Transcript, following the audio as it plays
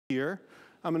here.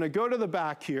 I'm gonna go to the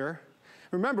back here.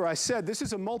 Remember, I said this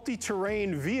is a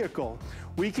multi-terrain vehicle.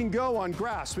 We can go on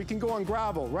grass, we can go on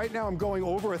gravel. Right now I'm going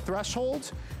over a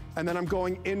threshold, and then I'm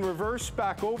going in reverse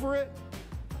back over it,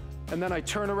 and then I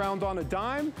turn around on a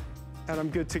dime, and I'm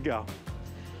good to go.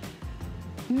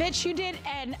 Mitch, you did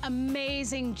an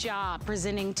amazing job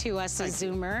presenting to us a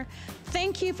Zoomer.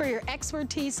 Thank you for your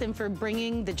expertise and for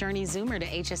bringing the Journey Zoomer to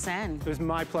HSN. It was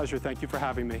my pleasure. Thank you for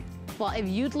having me. Well, if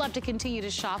you'd love to continue to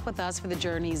shop with us for the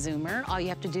Journey Zoomer, all you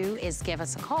have to do is give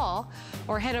us a call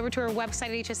or head over to our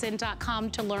website, hsn.com,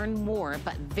 to learn more,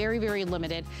 but very, very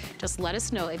limited. Just let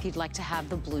us know if you'd like to have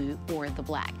the blue or the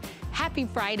black. Happy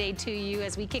Friday to you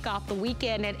as we kick off the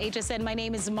weekend at HSN. My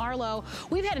name is Marlo.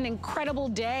 We've had an incredible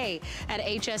day at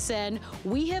HSN.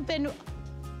 We have been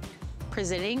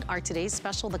presenting our today's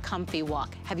special, the Comfy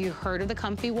Walk. Have you heard of the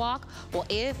Comfy Walk? Well,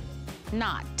 if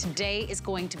not, today is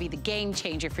going to be the game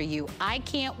changer for you. I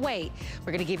can't wait.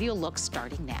 We're gonna give you a look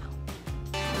starting now.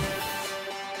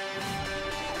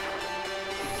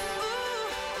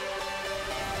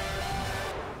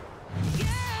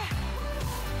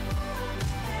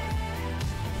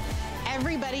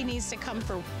 Everybody needs to come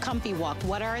for Comfy Walk.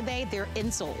 What are they? They're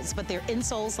insoles, but they're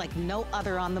insoles like no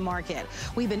other on the market.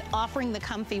 We've been offering the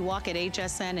Comfy Walk at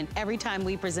HSN, and every time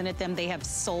we presented them, they have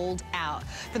sold out.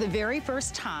 For the very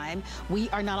first time, we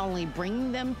are not only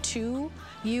bringing them to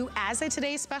you as a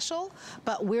today's special,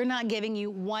 but we're not giving you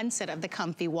one set of the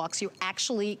Comfy Walks. You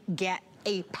actually get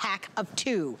a pack of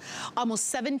 2. Almost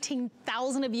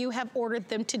 17,000 of you have ordered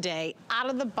them today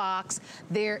out of the box.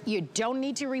 There, you don't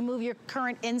need to remove your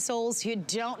current insoles. You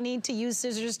don't need to use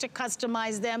scissors to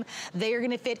customize them. They are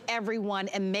gonna fit everyone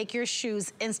and make your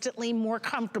shoes instantly more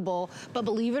comfortable. But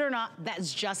believe it or not,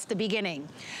 that's just the beginning.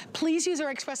 Please use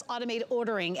our express automated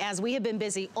ordering as we have been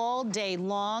busy all day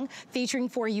long featuring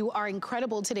for you our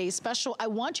incredible today's special. I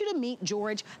want you to meet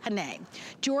George Hane.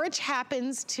 George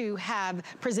happens to have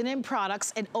presented products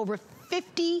in over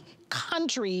 50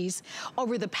 countries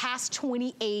over the past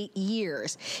 28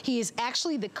 years. He is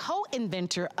actually the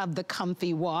co-inventor of the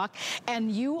Comfy Walk,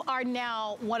 and you are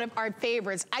now one of our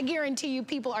favorites. I guarantee you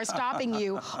people are stopping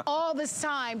you all this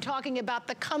time talking about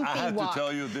the Comfy Walk. I have to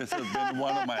tell you, this has been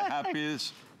one of my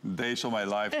happiest days of my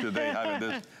life today,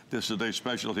 having this today's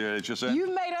special here at HSN.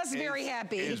 You've made us very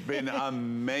happy. It's been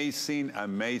amazing,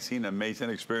 amazing, amazing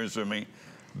experience for me.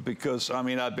 Because, I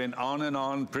mean, I've been on and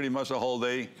on pretty much the whole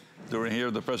day during here,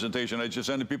 the presentation. I just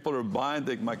said people are buying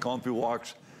my Comfy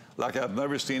Walks like I've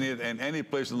never seen it in any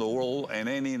place in the world and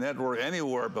any network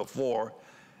anywhere before.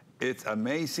 It's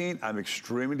amazing. I'm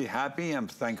extremely happy. I'm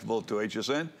thankful to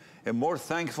HSN. And more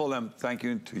thankful, I'm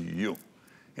thanking to you.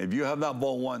 If you have not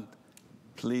bought one,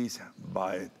 please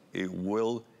buy it. It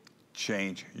will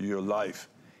change your life.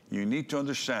 You need to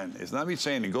understand, it's not me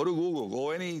saying it, go to Google,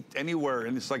 go anywhere,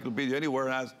 in encyclopedia, anywhere,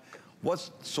 and ask,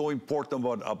 what's so important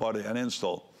about an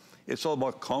install? It's all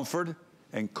about comfort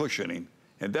and cushioning.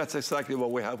 And that's exactly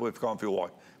what we have with Comfy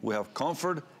Walk. We have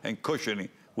comfort and cushioning,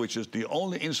 which is the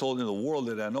only insole in the world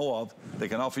that I know of that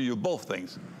can offer you both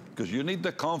things. Because you need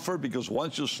the comfort, because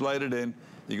once you slide it in,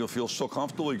 you're gonna feel so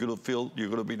comfortable, you're gonna feel you're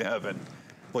gonna be in heaven.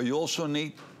 But you also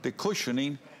need the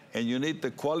cushioning, and you need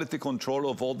the quality control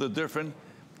of all the different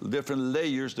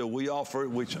layers that we offer,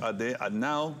 which are there, and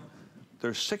now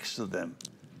there's 6 of them.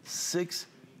 6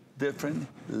 different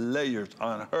layers,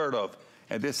 unheard of.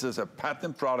 And this is a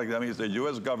patent product. That means the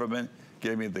US government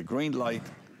gave me the green light,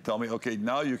 tell me, okay,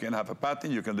 now you can have a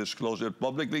patent, you can disclose it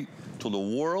publicly to the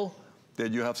world,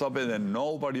 that you have something that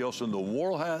nobody else in the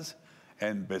world has.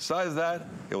 And besides that,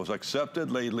 it was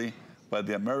accepted lately by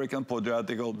the American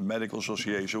Podiatric Medical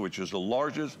Association, which is the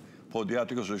largest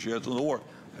podiatric association in the world.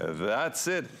 That's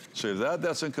it. So if that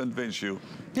doesn't convince you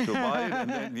to buy it, and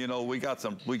then, you know, we got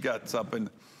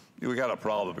a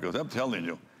problem, because I'm telling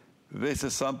you, this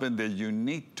is something that you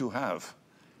need to have.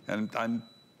 And I'm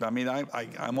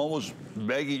almost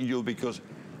begging you, because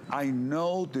I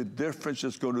know the difference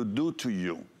it's going to do to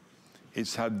you.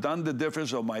 It's had done the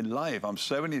difference of my life. I'm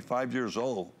 75 years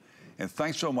old. And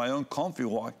thanks to my own Comfy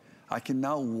Walk, I can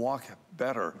now walk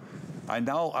better.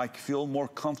 I feel more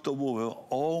comfortable with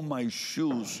all my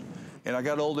shoes. And I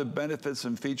got all the benefits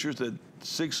and features that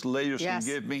 6 layers can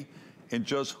give me in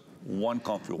just one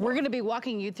Comfy Walk. We're gonna be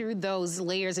walking you through those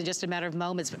layers in just a matter of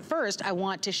moments. But first, I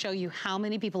want to show you how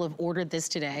many people have ordered this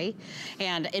today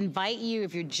and invite you,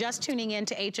 if you're just tuning in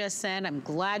to HSN, I'm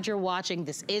glad you're watching.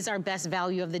 This is our best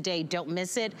value of the day. Don't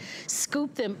miss it.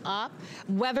 Scoop them up.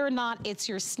 Whether or not it's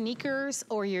your sneakers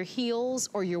or your heels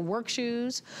or your work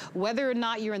shoes, whether or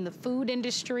not you're in the food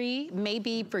industry,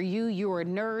 maybe for you, you're a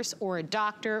nurse or a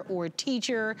doctor or a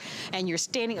teacher, and you're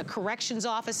standing, a corrections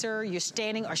officer, you're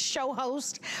standing, a show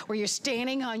host, where you're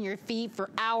standing on your feet for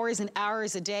hours and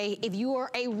hours a day. If you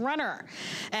are a runner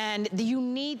and you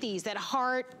need these, that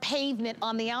hard pavement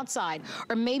on the outside,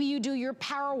 or maybe you do your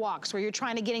power walks where you're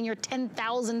trying to get in your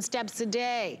 10,000 steps a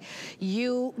day,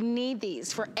 you need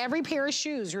these. For every pair of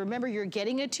shoes, remember you're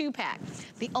getting a 2-pack.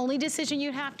 The only decision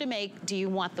you have to make, do you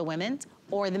want the women's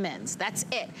or the men's? That's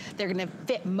it. They're gonna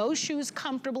fit most shoes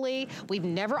comfortably. We've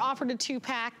never offered a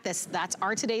 2-pack. That's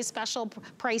our today's special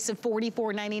price of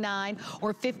 $44.99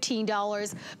 or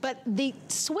 $15. But the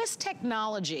Swiss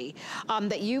technology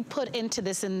that you put into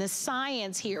this and the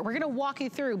science here, we're gonna walk you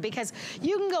through, because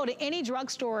you can go to any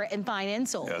drugstore and find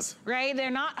insoles, yes, right?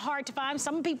 They're not hard to find.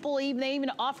 Some people they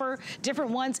even offer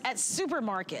different ones at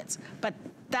supermarkets, but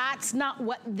that's not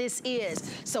what this is.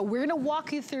 So we're gonna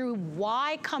walk you through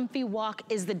why Comfy Walk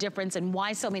is the difference and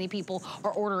why so many people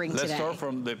are ordering today. Let's start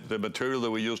from the material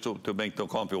that we use to make the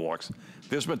Comfy Walks.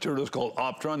 This material is called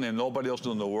Optron, and nobody else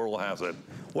in the world has it.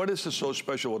 What is so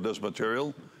special with this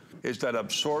material is that it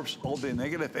absorbs all the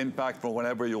negative impact from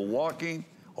whenever you're walking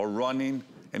or running,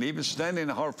 and even standing on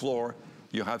a hard floor,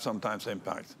 you have sometimes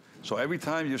impact. So every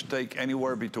time you take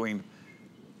anywhere between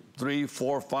 3,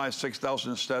 4, 5,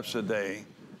 6,000 steps a day,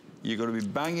 you're going to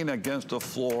be banging against the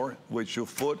floor, which your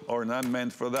foot are not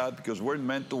meant for that, because we're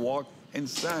meant to walk in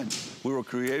sand. We were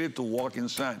created to walk in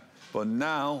sand. But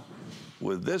now,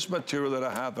 with this material that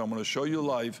I have, I'm going to show you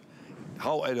live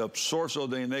how it absorbs all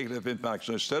the negative impact.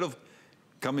 So instead of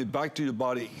coming back to your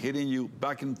body, hitting you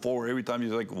back and forward every time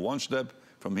you take one step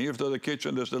from here to the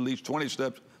kitchen, there's at least 20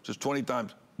 steps, just 20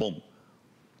 times, boom,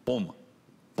 boom,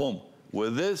 boom.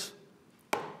 With this,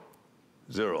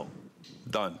 0,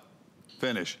 done,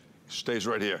 finish. Stays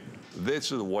right here.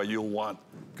 This is what you want,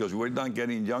 because we're not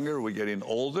getting younger, we're getting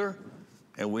older,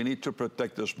 and we need to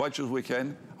protect as much as we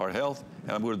can our health.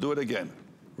 And I'm going to do it again.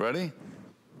 Ready?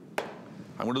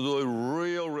 I'm going to do it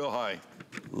real, real high,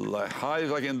 like high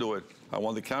as I can do it. I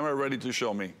want the camera ready to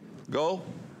show me. Go.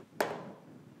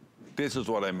 This is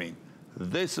what I mean.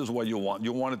 This is what you want.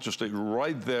 You want it to stay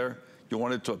right there. You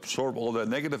want it to absorb all that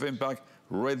negative impact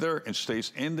right there, and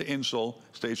stays in the insole,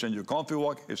 stays in your Comfy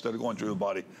Walk instead of going through the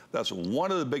body. That's one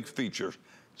of the big features.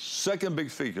 Second big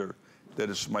feature, that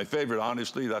is my favorite,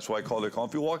 honestly, that's why I call it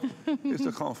Comfy Walk, is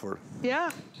the comfort.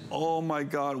 Yeah. Oh my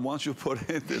God, once you put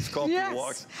in this Comfy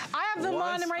Walks. I have them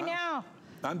on right now.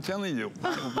 I'm telling you,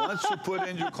 once you put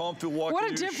in your Comfy Walk what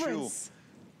in a your difference.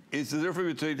 shoe, it's the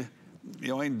difference between, you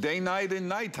know, in day, night, and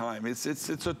nighttime. It's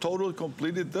a total,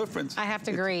 completely difference. I have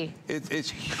to agree. It's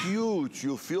huge.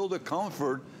 You feel the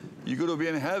comfort. You're going to be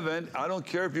in heaven. I don't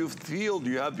care if you feel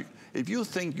if you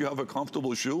think you have a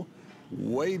comfortable shoe,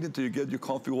 wait until you get your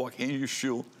Comfy Walk in your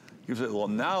shoe. You say, well,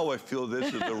 now I feel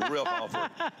this is the real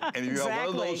comfort. And if you have one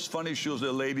of those funny shoes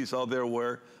that ladies out there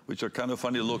wear, which are kind of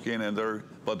funny looking,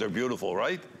 but they're beautiful,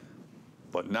 right?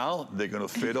 But now they're going to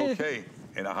fit okay.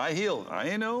 In a high heel,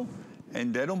 I know.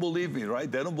 And they don't believe me,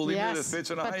 right? They don't believe me that it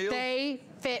fits in a high heel. They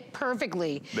fit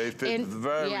perfectly. They fit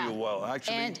very well.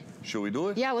 Actually, should we do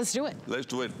it? Yeah, let's do it. Let's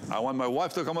do it. I want my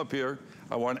wife to come up here.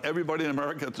 I want everybody in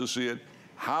America to see it.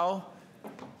 How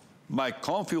my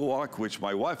Comfy Walk, which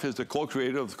my wife is the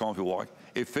co-creator of the Comfy Walk,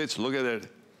 it fits, look at it.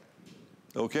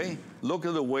 Okay? Look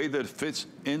at the way that it fits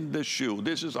in the shoe.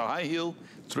 This is a high heel,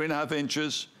 3.5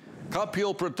 inches. Cup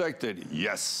heel protected,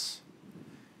 yes.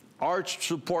 Arch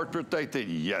support protected,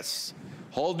 yes.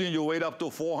 Holding your weight up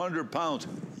to 400 pounds,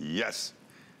 yes.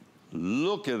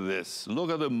 Look at this.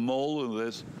 Look at the mold of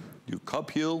this. You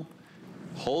cup heel,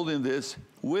 holding this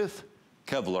with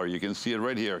Kevlar. You can see it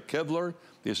right here. Kevlar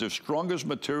is the strongest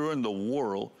material in the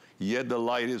world, yet the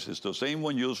lightest. It's the same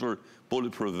one used for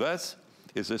bulletproof vests.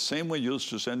 It's the same one used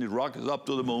to sending rockets up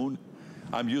to the moon.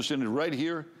 I'm using it right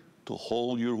here to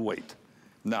hold your weight.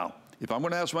 Now, if I'm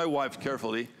going to ask my wife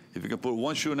carefully, if you can put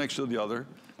one shoe next to the other,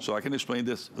 so I can explain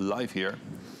this live here.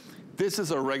 This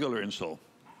is a regular insole.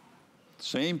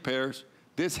 Same pairs.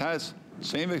 This has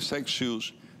same exact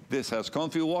shoes. This has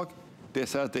Comfy Walk.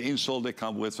 This has the insole they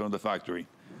come with from the factory.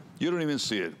 You don't even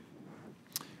see it.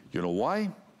 You know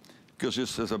why? Because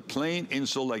this is a plain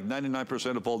insole, like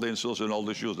 99% of all the insoles and all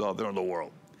the shoes out there in the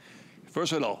world.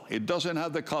 First of all, it doesn't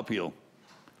have the cup heel.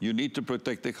 You need to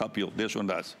protect the cup heel. This one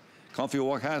does. Comfy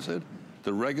Walk has it.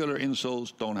 The regular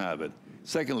insoles don't have it.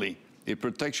 Secondly, it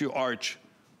protects your arch.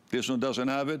 This one doesn't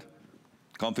have it.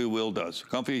 Comfy Wheel does.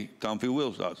 Comfy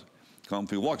Wheels does.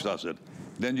 Comfy Walks does it.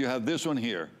 Then you have this one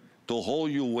here to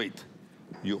hold your weight.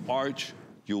 You arch,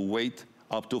 your weight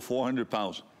up to 400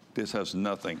 pounds. This has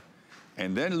nothing.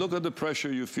 And then look at the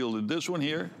pressure you feel in this one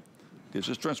here. This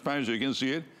is transparent so you can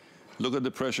see it. Look at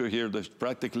the pressure here. There's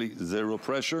practically zero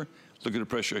pressure. Look at the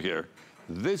pressure here.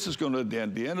 This is going to,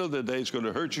 at the end of the day, it's going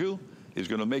to hurt you. It's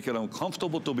going to make it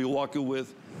uncomfortable to be walking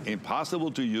with,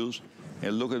 impossible to use.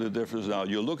 And look at the difference now.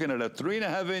 You're looking at a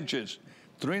 3.5 inches.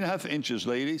 3.5 inches,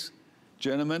 ladies,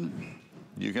 gentlemen.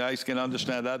 You guys can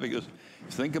understand that because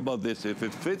think about this. If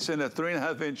it fits in a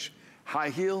 3.5 inch high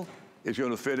heel, it's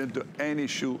going to fit into any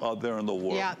shoe out there in the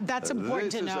world. Yeah, that's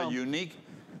important to know. This is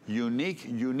a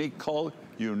unique call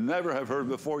you never have heard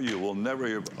before. You will never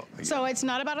hear again. So it's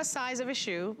not about a size of a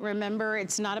shoe. Remember,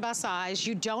 it's not about size.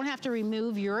 You don't have to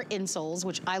remove your insoles,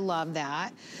 which I love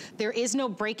that. There is no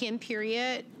break-in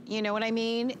period. You know what I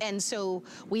mean? And so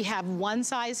we have one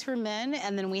size for men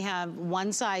and then we have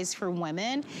one size for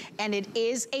women. And it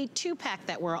is a 2-pack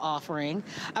that we're offering.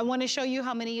 I want to show you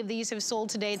how many of these have sold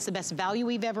today. It's the best value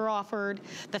we've ever offered.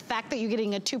 The fact that you're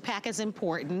getting a 2-pack is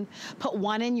important. Put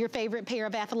one in your favorite pair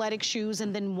of athletic shoes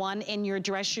and then one in your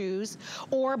dress shoes.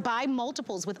 Or buy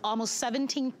multiples with almost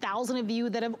 17,000 of you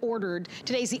that have ordered.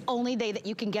 Today's the only day that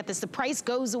you can get this. The price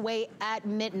goes away at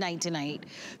midnight tonight.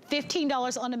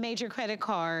 $15 on a major credit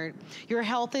card. Your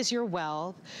health is your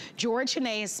wealth. George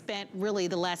Cheney has spent really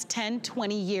the last 10,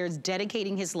 20 years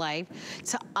dedicating his life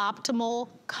to optimal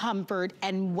comfort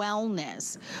and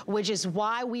wellness, which is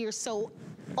why we are so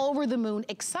over the moon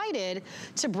excited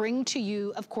to bring to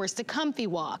you, of course, the Comfy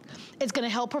Walk. It's going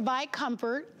to help provide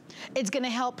comfort. It's going to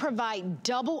help provide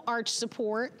double arch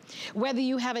support, whether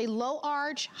you have a low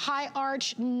arch, high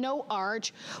arch, no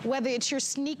arch, whether it's your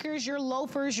sneakers, your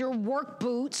loafers, your work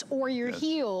boots, or your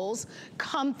heels,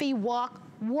 Comfy Walk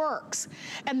works.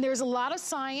 And there's a lot of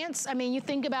science. I mean, you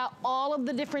think about all of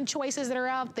the different choices that are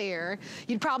out there.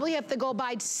 You'd probably have to go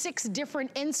buy 6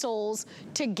 different insoles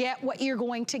to get what you're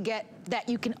going to get that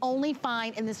you can only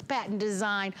find in this patent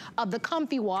design of the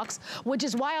Comfy Walks, which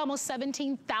is why almost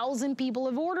 17,000 people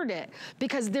have ordered it,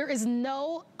 because there is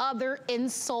no other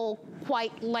insole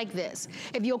quite like this.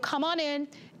 If you'll come on in,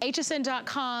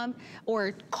 hsn.com,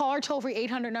 or call our toll-free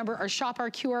 800 number, or shop our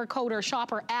QR code, or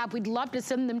shop our app. We'd love to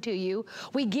send them to you.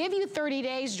 We give you 30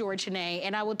 days, George Cheney,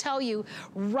 and I will tell you,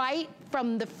 right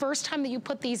from the first time that you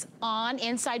put these on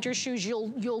inside your shoes,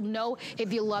 you'll know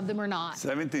if you love them or not.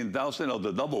 17,000 of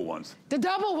the double ones. The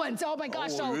double ones, oh my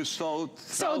gosh. Oh, you sold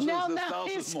thousands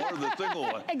more of the single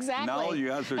one. Exactly. Now you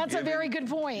guys are That's a very good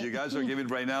point. You guys are giving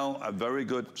right now a very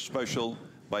good special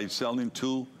by selling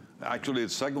 2. Actually, the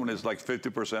second one is like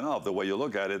 50% off the way you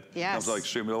look at it. Yes. It's like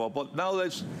extremely low. But now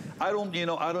I don't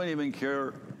even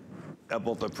care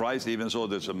about the price, even though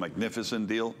there's a magnificent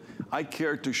deal. I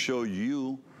care to show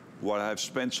you what I've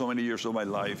spent so many years of my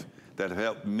life that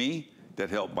helped me, that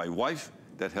helped my wife,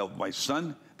 that helped my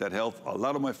son, that helped a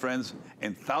lot of my friends,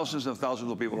 and thousands and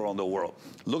thousands of people around the world.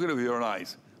 Look at it with your own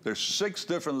eyes. There's 6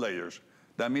 different layers.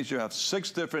 That means you have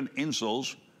 6 different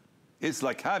insoles. It's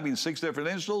like having 6 different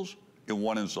insoles in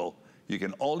one insole. You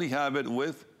can only have it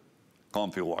with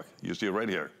Comfy Walk. You see it right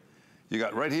here. You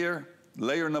got right here,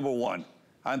 layer number 1,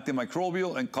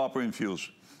 antimicrobial and copper infused.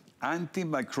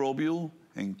 Antimicrobial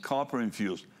and copper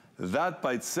infused. That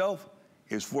by itself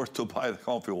is worth to buy the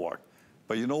Comfy Walk.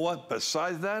 But you know what?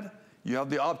 Besides that, you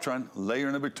have the Optron,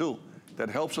 layer number 2, that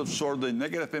helps absorb the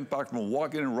negative impact from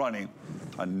walking and running.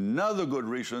 Another good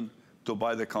reason to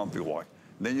buy the Comfy Walk.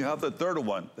 Then you have the third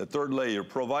one. The third layer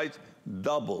provides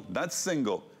double, not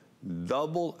single,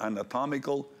 double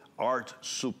anatomical arch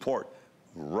support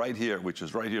right here, which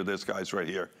is right here. This guy's right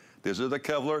here. This is the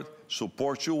Kevlar,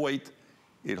 supports your weight.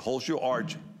 It holds your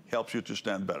arch, helps you to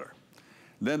stand better.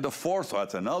 Then the fourth,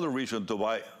 that's another reason to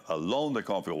buy alone the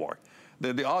Comfy Walk.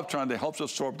 Then the Optron that helps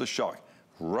absorb the shock.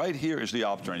 Right here is the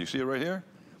Optron. You see it right here?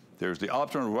 There's the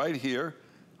Optron right here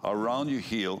around your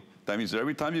heel. That means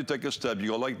every time you take a step, you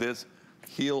go like this,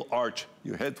 heel arch.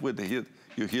 You head with the heel,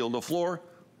 you heel the floor.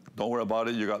 Don't worry about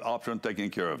it. You got Optron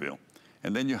taking care of you.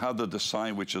 And then you have the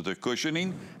design, which is the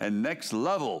cushioning and next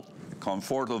level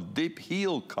comfort of deep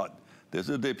heel cut. This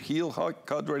is a deep heel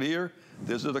cut right here.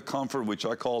 This is the comfort, which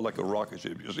I call like a rocket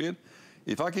ship. You see it?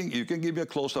 You can give me a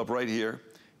close-up right here.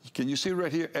 Can you see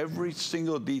right here, every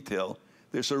single detail?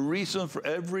 There's a reason for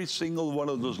every single one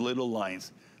of those little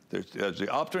lines. There's the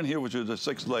Optron here, which is the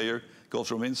 6th layer, goes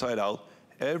from inside out.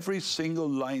 Every single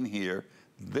line here,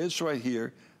 this right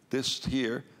here,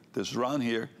 this round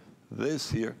here,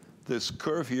 this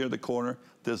curve here, the corner,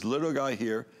 this little guy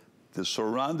here, they're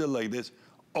surrounded like this.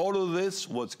 All of this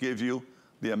what gives you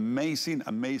the amazing,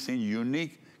 amazing,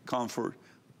 unique comfort.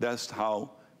 That's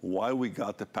why we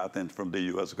got the patent from the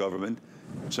US government,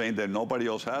 saying that nobody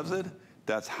else has it.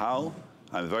 That's how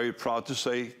I'm very proud to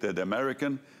say that the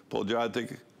American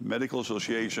Podiatric Medical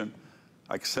Association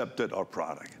accepted our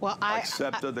product. Well,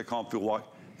 accepted the Comfy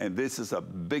Walk, and this is a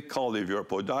big call. If you're a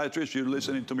podiatrist, you're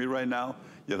listening to me right now,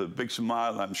 you have a big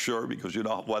smile, I'm sure, because you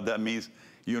know what that means.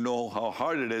 You know how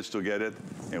hard it is to get it,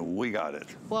 and we got it.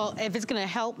 Well, if it's gonna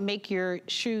help make your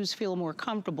shoes feel more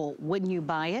comfortable, wouldn't you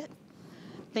buy it?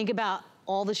 Think about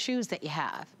all the shoes that you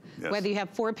have. Yes. Whether you have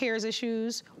 4 pairs of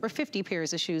shoes or 50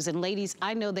 pairs of shoes. And ladies,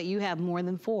 I know that you have more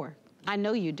than 4. I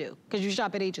know you do, because you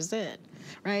shop at HSN,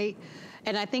 right?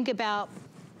 And I think about,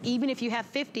 even if you have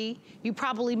 50, you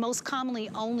probably most commonly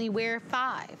only wear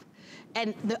 5.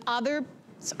 And the others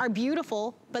are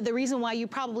beautiful, but the reason why you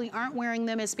probably aren't wearing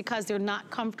them is because they're not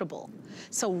comfortable.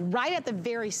 So right at the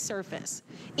very surface,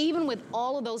 even with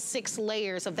all of those 6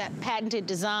 layers of that patented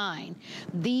design,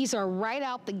 these are right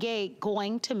out the gate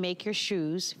going to make your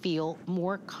shoes feel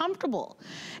more comfortable.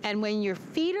 And when your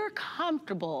feet are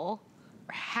comfortable,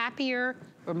 we're happier,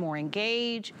 we're more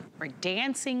engaged, we're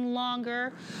dancing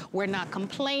longer, we're not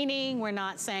complaining, we're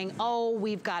not saying, oh,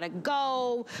 we've gotta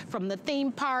go from the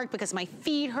theme park because my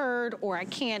feet hurt, or I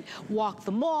can't walk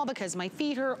the mall because my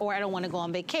feet hurt, or I don't wanna go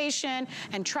on vacation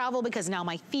and travel because now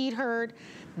my feet hurt.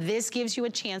 This gives you a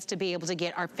chance to be able to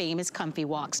get our famous Comfy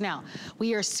Walks. Now,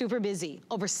 we are super busy.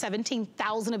 Over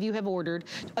 17,000 of you have ordered.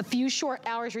 A few short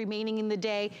hours remaining in the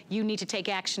day. You need to take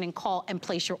action and call and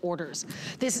place your orders.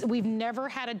 We've never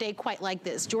had a day quite like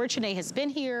this. George Cheney has been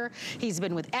here. He's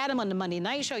been with Adam on the Monday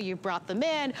Night Show. You've brought them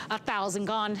in. 1,000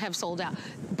 gone, have sold out.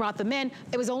 Brought them in.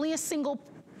 It was only a single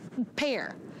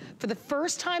pair. For the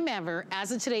first time ever,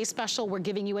 as of today's special, we're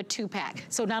giving you a 2-pack.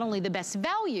 So not only the best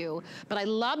value, but I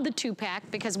love the 2-pack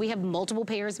because we have multiple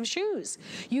pairs of shoes.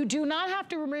 You do not have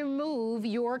to remove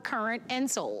your current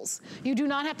insoles. You do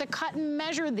not have to cut and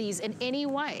measure these in any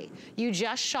way. You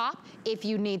just shop if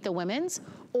you need the women's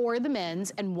or the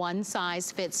men's, and one size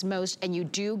fits most, and you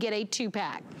do get a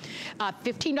 2-pack.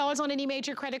 $15 on any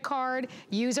major credit card.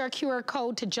 Use our QR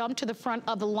code to jump to the front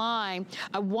of the line.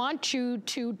 I want you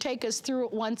to take us through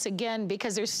it once again,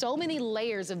 because there's so many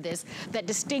layers of this that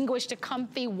distinguish the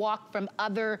Comfy Walk from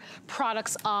other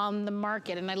products on the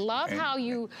market. And I love how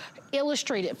you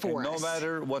illustrate it for us. No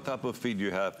matter what type of feet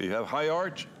you have, if you have high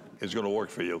arch, it's gonna work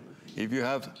for you. If you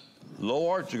have low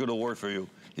arch, it's gonna work for you.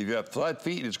 If you have flat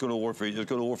feet, it's going to work for you. It's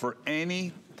going to work for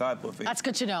any type of feet. That's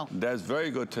good to know. That's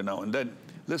very good to know. And then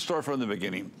let's start from the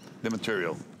beginning, the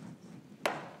material.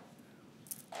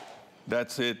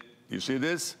 That's it. You see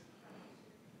this?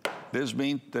 This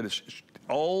means that it's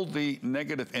all the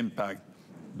negative impact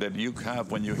that you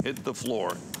have when you hit the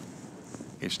floor,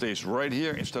 it stays right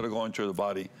here instead of going through the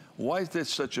body. Why is this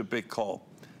such a big call?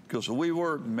 Because we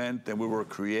were meant and we were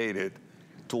created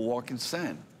to walk in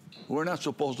sand. We're not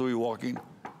supposed to be walking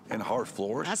in hard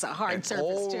floors. That's a hard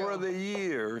surface too. Over the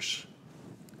years,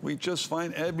 we just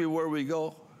find everywhere we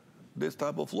go this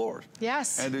type of floors.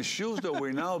 Yes. And the shoes that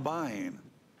we're now buying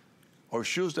are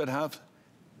shoes that have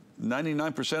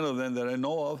 99% of them that I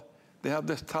know of, they have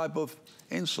this type of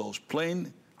insoles,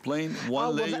 plain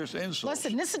one layers insoles.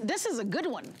 Listen, this is a good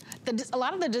one. A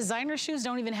lot of the designer shoes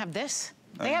don't even have this.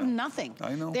 They have nothing.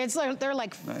 I know. They're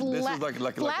like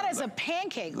flat, flat as a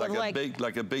pancake.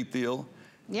 Like a big deal.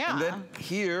 Yeah. And then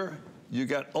here, you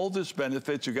got all these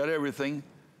benefits, you got everything,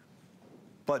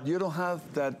 but you don't have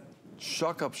that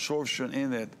shock absorption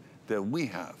in it that we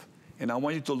have. And I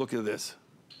want you to look at this.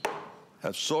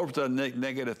 Absorb the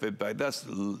negative feedback.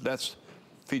 That's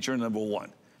feature number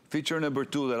 1. Feature number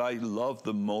 2 that I love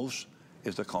the most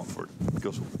is the comfort.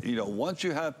 Because, you know, once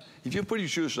you have, if you put your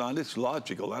shoes on, it's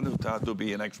logical. I don't have to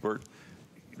be an expert,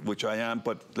 which I am,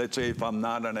 but let's say if I'm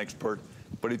not an expert,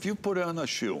 but if you put on a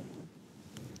shoe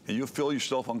and you feel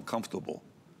yourself uncomfortable,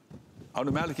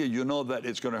 automatically you know that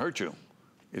it's gonna hurt you.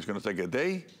 It's gonna take a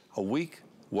day, a week,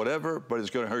 whatever, but it's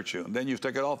gonna hurt you. And then you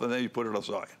take it off and then you put it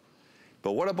aside.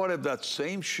 But what about if that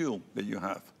same shoe that you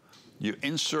have, you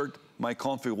insert my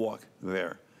Comfy Walk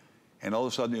there, and all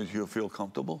of a sudden you feel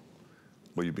comfortable?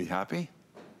 Will you be happy?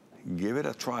 Give it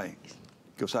a try.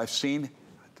 Because I've seen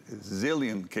a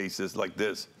zillion cases like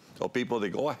this. So people, they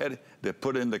go ahead, they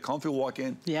put in the Comfy Walk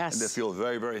in, yes, and they feel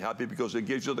very, very happy because it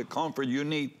gives you the comfort you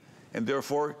need. And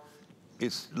therefore,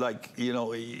 it's like, you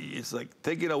know, it's like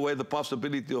taking away the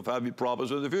possibility of having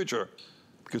problems in the future.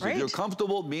 Because if you're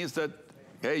comfortable, it means that,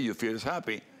 hey, you feel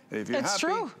happy. If you're happy,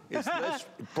 true. it's less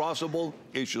possible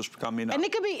issues coming up. And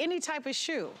it could be any type of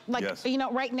shoe. Like, yes. you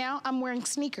know, right now I'm wearing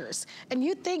sneakers. And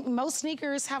you think most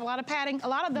sneakers have a lot of padding? A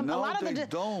lot of them, no, a lot of they the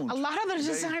don't. A lot of the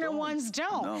designer don't. ones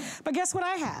don't. No. But guess what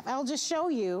I have? I'll just show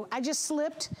you. I just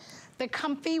slipped the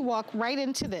Comfy Walk right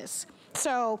into this.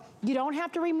 So you don't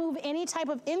have to remove any type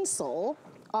of insole.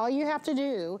 All you have to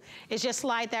do is just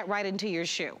slide that right into your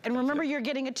shoe. And remember, you're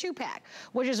getting a 2-pack,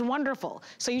 which is wonderful.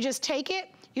 So you just take it,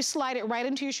 you slide it right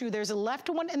into your shoe. There's a left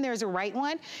one and there's a right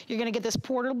one. You're gonna get this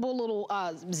portable little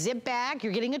zip bag.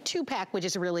 You're getting a 2-pack, which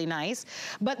is really nice.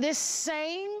 But this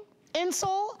same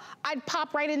insole, I'd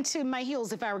pop right into my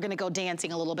heels if I were gonna go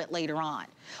dancing a little bit later on.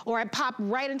 Or I'd pop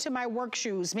right into my work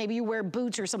shoes. Maybe you wear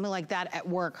boots or something like that at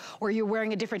work, or you're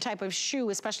wearing a different type of shoe,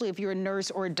 especially if you're a nurse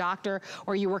or a doctor,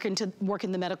 or you work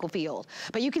in the medical field.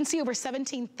 But you can see over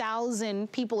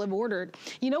 17,000 people have ordered.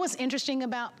 You know what's interesting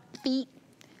about feet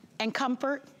and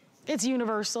comfort? It's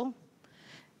universal.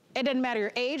 It doesn't matter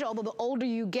your age, although the older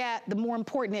you get, the more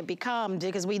important it becomes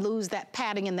because we lose that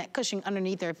padding and that cushioning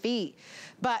underneath our feet.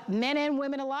 But men and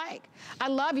women alike. I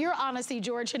love your honesty,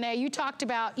 George Hanae. You talked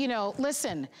about, you know,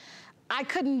 listen, I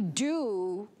couldn't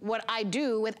do what I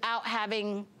do without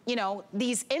having, you know,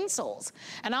 these insoles.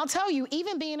 And I'll tell you,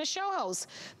 even being a show host,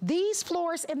 these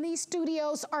floors in these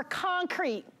studios are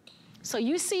concrete. So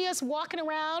you see us walking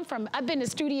around from, I've been to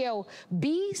Studio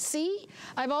B, C.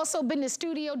 I've also been to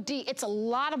Studio D. It's a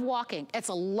lot of walking. It's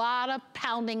a lot of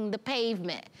pounding the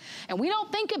pavement. And we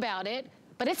don't think about it,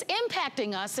 but it's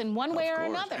impacting us in one way or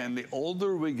another. And the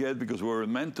older we get, because we're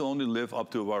meant to only live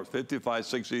up to about 55,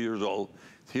 60 years old,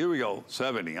 here we go,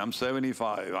 70, I'm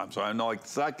 75, so I know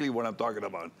exactly what I'm talking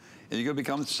about. And you're gonna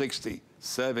become 60,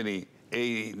 70,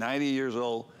 80, 90 years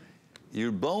old.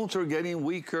 Your bones are getting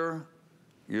weaker.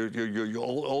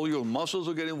 All your muscles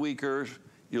are getting weaker.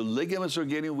 Your ligaments are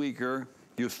getting weaker.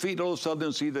 Your feet all of a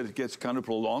sudden see that it gets kind of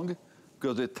prolonged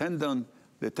because the tendon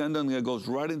goes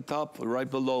right in top,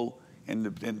 right below, and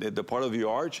the part of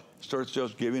your arch starts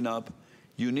just giving up.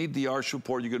 You need the arch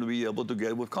support you're going to be able to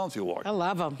get with Comfy Walk. I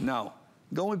love them. Now,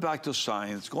 going back to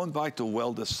science, going back to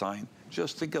well-designed,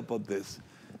 just think about this.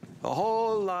 A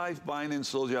whole life buying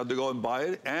insoles, you have to go and buy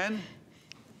it and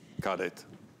cut it.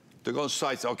 To go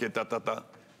sites, okay,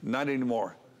 Not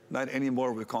anymore. Not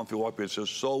anymore with Comfy Walk. It's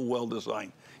just so well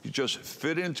designed. You just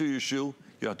fit it into your shoe.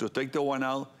 You have to take the one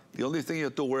out. The only thing you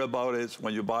have to worry about is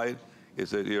when you buy it,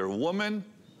 is that you're a woman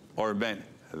or a man.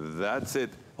 That's it.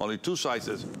 Only 2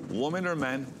 sizes, woman or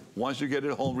man. Once you get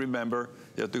it home, remember,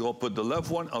 you have to go put the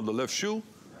left one on the left shoe,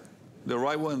 the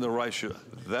right one on the right shoe.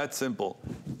 That simple.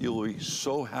 You'll be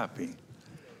so happy.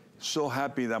 So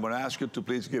happy that I'm going to ask you to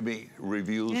please give me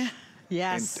reviews. Yeah.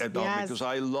 Yes, yes. Because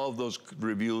I love those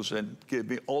reviews, and give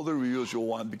me all the reviews you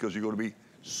want because you're going to be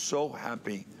so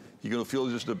happy. You're going to feel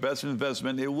just the best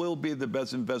investment. It will be the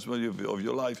best investment of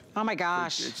your life. Oh my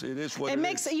gosh. It is what it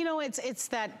makes, is. you know, it's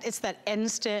that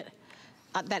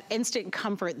instant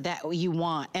comfort that you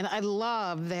want. And I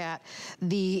love that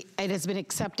it has been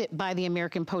accepted by the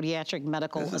American Podiatric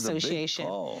Medical Association.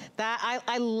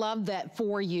 I love that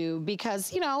for you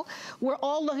because, you know, we're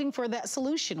all looking for that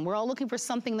solution. We're all looking for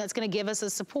something that's gonna give us a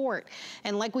support.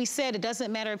 And like we said, it doesn't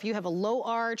matter if you have a low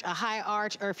arch, a high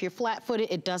arch, or if you're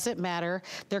flat-footed, it doesn't matter.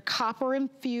 They're copper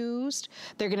infused.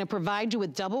 They're gonna provide you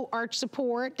with double arch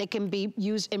support. They can be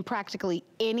used in practically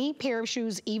any pair of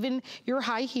shoes, even your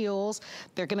high heels.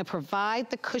 They're gonna provide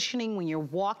the cushioning when you're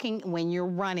walking, when you're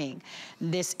running.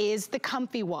 This is the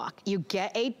Comfy Walk. You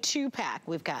get a 2-pack.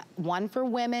 We've got one for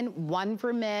women, one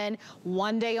for men,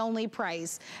 one day only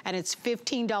price, and it's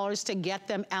 $15 to get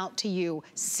them out to you.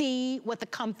 See what the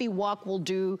Comfy Walk will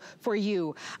do for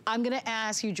you. I'm gonna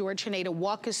ask you, George Hanae, to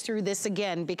walk us through this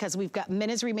again because we've got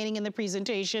minutes remaining in the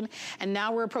presentation, and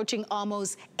now we're approaching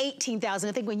almost 18,000.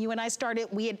 I think when you and I started,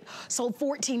 we had sold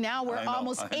 14. Now we're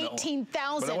almost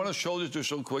 18,000. But I want to show you just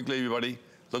so quickly, everybody.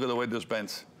 Look at the way this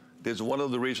bends. This is one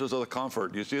of the reasons of the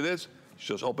comfort. You see this?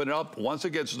 Just open it up. Once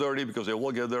it gets dirty, because it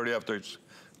will get dirty after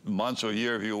months or a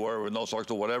year if you wear with no socks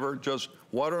or whatever, just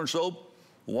water and soap,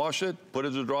 wash it, put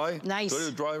it to dry. Nice. Put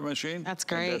it to dry machine. That's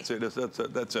great. That's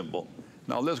it. That's simple.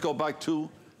 Now let's go back to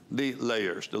the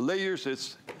layers. The layers,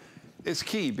 it's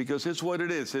key because it's what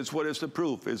it is. It's what is the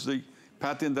proof. It's the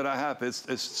patent that I have.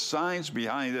 It's science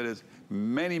behind it. It's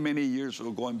many, many years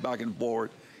of going back and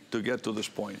forward to get to this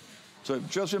point. So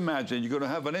just imagine you're going to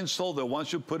have an insole that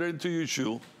once you put it into your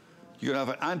shoe, you're going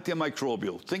to have an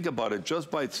antimicrobial. Think about it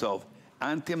just by itself,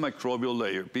 antimicrobial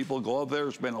layer. People go up there,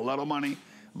 spend a lot of money,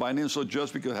 buy an insole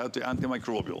just because it has the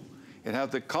antimicrobial. It has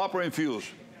the copper infused.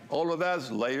 All of that's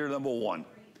layer number 1.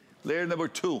 Layer number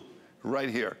 2, right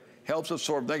here, helps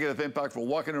absorb negative impact from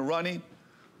walking and running.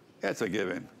 That's a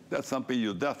given. that's something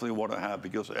you definitely want to have,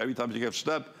 because every time you get a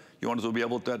step, you want it to be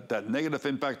able to, that negative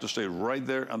impact to stay right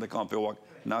there on the comfy walk,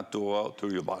 not to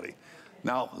your body.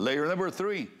 Now, layer number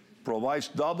 3 provides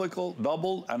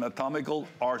double anatomical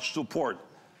arch support.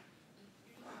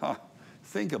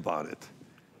 Think about it.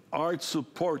 Arch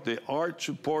support, the arch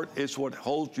support is what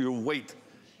holds your weight,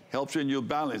 helps you in your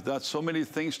balance. That's so many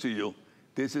things to you.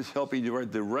 This is helping you right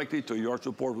directly to your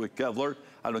support with Kevlar.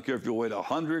 I don't care if you weigh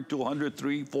 100, 200,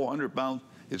 300, 400 pounds,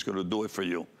 it's going to do it for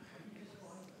you.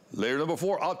 Layer number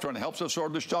 4, Uptrend, helps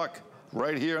absorb the shock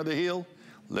right here on the heel.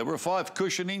 Layer 5,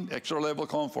 cushioning, extra level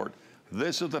comfort.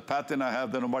 This is the patent I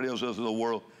have that nobody else has in the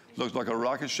world. Looks like a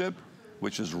rocket ship,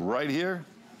 which is right here.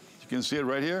 You can see it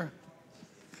right here.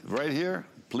 Right here.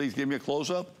 Please give me a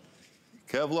close-up.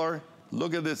 Kevlar.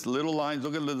 Look at this little lines.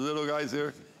 Look at the little guys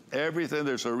here. Everything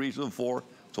there's a reason for.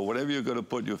 So whatever you're going to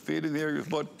put your feet in here, your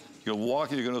foot, you're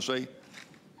walking, you're going to say,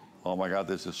 oh my God,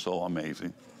 this is so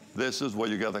amazing. This is what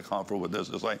you get the comfort with this.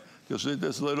 It's like, you see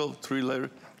this little three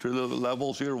little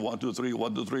levels here, 1, 2, 3,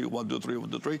 1, 2, 3, 1, 2, 3, 1,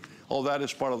 2, 3. All that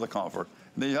is part of the comfort.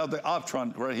 And then you have the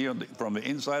Uptrend right here from the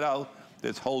inside out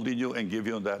that's holding you and give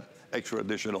you that extra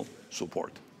additional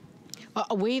support.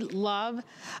 We love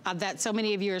that so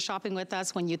many of you are shopping with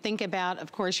us. When you think about, of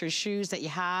course, your shoes that you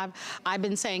have, I've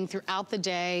been saying throughout the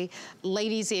day,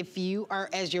 ladies, if you are,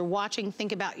 as you're watching,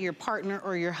 think about your partner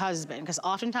or your husband, because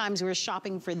oftentimes we're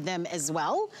shopping for them as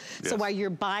well. Yes. So while you're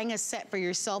buying a set for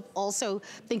yourself, also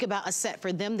think about a set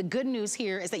for them. The good news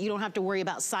here is that you don't have to worry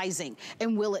about sizing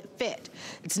and will it fit.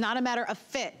 It's not a matter of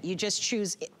fit. You just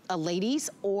choose ladies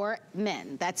or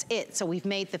men. That's it. So we've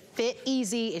made the fit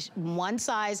easy. One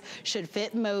size should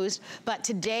fit most, but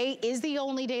today is the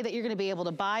only day that you're going to be able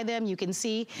to buy them. You can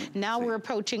see now we're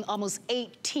approaching almost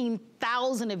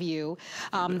 18,000 of you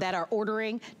that are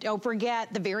ordering. Don't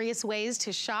forget the various ways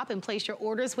to shop and place your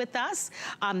orders with us.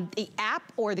 The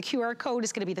app or the QR code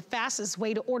is going to be the fastest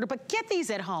way to order, but get these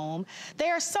at home. They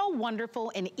are so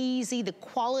wonderful and easy. The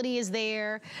quality is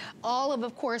there. All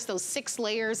of course, those 6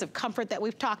 layers of comfort that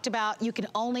we've talked about, you can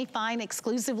only find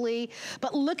exclusively.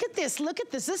 But look at this, look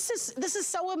at this. This is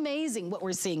so amazing what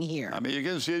we're seeing here. I mean, you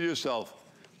can see it yourself.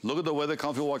 Look at the way the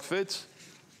Comfy Walk fits.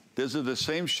 This is the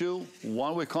same shoe,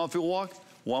 one with Comfy Walk,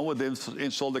 one with the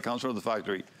insole that comes from the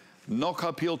factory. No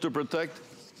cup heel to protect,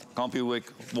 Comfy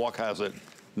Walk has it.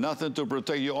 Nothing to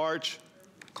protect your arch,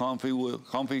 Comfy Walk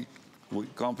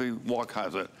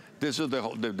has it. This is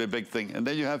the big thing. And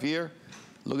then you have here,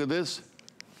 look at this,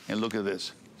 and look at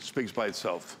this. Speaks by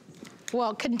itself.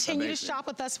 Well, continue to shop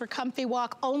with us for Comfy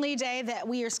Walk. Only day that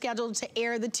we are scheduled to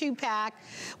air the 2-pack.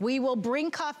 We will bring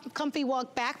Comfy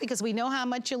Walk back because we know how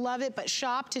much you love it, but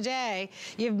shop today.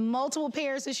 You have multiple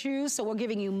pairs of shoes, so we're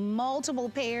giving you multiple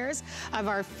pairs of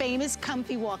our famous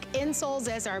Comfy Walk insoles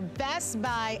as our best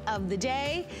buy of the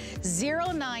day.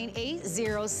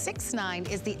 098069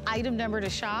 is the item number to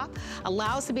shop.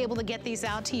 Allow us to be able to get these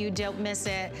out to you. Don't miss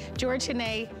it. George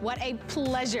Hene, what a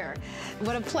pleasure.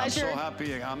 What a pleasure. I'm so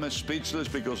happy. I'm speechless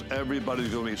because everybody's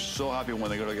going to be so happy when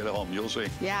they're going to get it home. You'll see.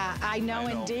 Yeah, I know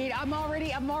indeed. I'm already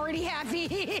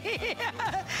happy.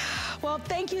 Well,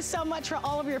 thank you so much for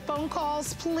all of your phone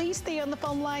calls. Please stay on the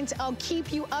phone lines. I'll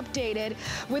keep you updated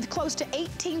with close to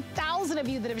 18,000 of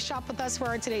you that have shopped with us for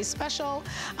our today's special.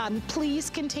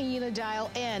 Please continue to dial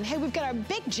in. Hey, we've got our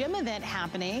big gym event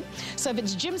happening. So if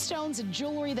it's gemstones and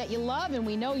jewelry that you love, and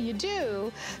we know you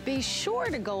do, be sure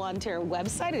to go onto our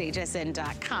website at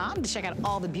hsn.com to check out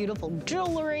all the beautiful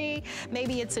jewelry.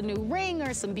 Maybe it's a new ring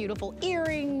or some beautiful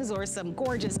earrings or some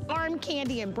gorgeous arm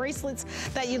candy and bracelets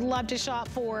that you'd love to shop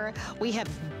for. We have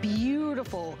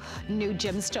beautiful new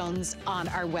gemstones on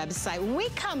our website. When we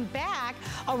come back,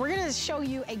 we're going to show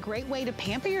you a great way to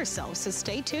pamper yourself, so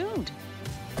stay tuned.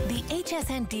 The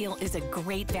HSN deal is a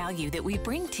great value that we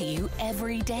bring to you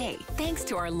every day. Thanks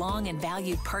to our long and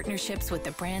valued partnerships with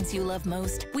the brands you love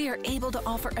most, we are able to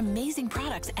offer amazing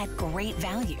products at great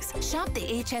values. Shop the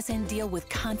HSN deal with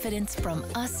confidence from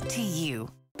us to you.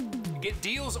 Get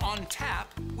deals on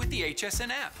tap with the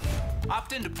HSN app.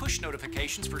 Opt in to push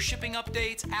notifications for shipping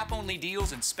updates, app-only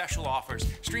deals, and special offers.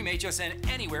 Stream HSN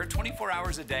anywhere 24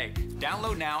 hours a day.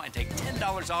 Download now and take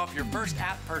 $10 off your first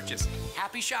app purchase.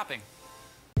 Happy shopping.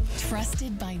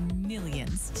 Trusted by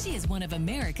millions, she is one of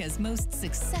America's most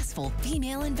successful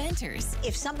female inventors.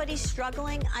 If somebody's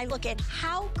struggling, I look at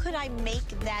how could I make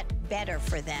that better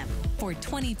for them. For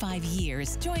 25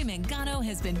 years, Joy Mangano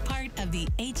has been part of the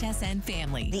HSN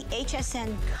family. The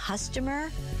HSN customer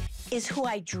is who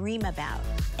I dream about.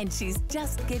 And she's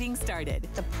just getting started.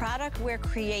 The product we're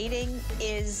creating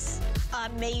is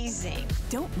amazing.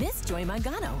 Don't miss Joy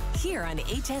Mangano here on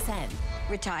HSN.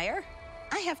 Retire?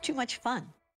 I have too much fun.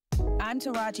 I'm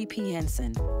Taraji P.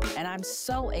 Henson, and I'm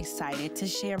so excited to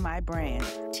share my brand,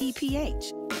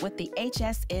 TPH, with the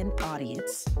HSN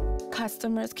audience.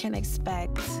 Customers can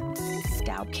expect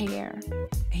scalp care.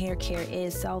 Hair care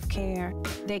is self-care.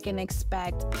 They can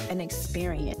expect an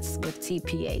experience with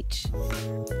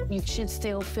TPH. You should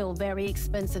still feel very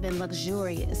expensive and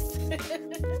luxurious.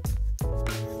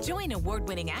 Join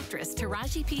award-winning actress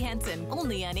Taraji P. Henson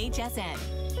only on HSN.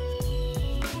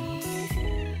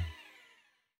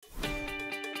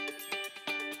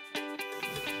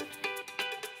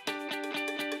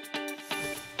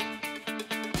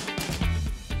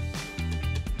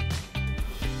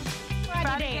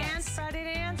 Friday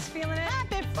dance, feeling it?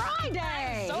 Happy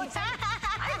Friday! So excited.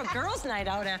 I have a girls' night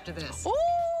out after this. Ooh!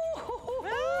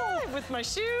 With my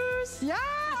shoes. Yeah!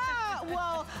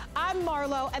 Well, I'm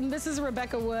Marlo, and this is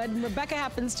Rebecca Wood. And Rebecca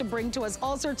happens to bring to us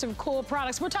all sorts of cool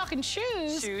products. We're talking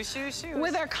shoes. Shoes.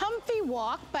 With our comfy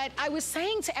walk, but I was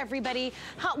saying to everybody,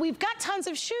 we've got tons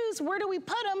of shoes. Where do we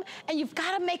put them? And you've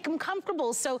got to make them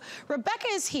comfortable. So Rebecca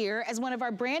is here as one of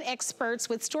our brand experts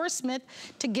with StoreSmith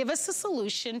to give us a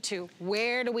solution to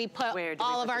where do we put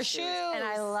all of our shoes. And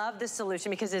I love this solution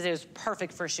because it is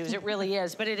perfect for shoes. It really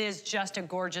is, but it is just a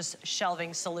gorgeous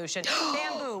shelving solution.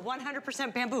 Bamboo,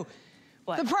 100% bamboo.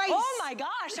 What? The price. Oh my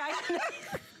gosh,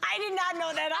 I did not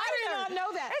know that either. I did not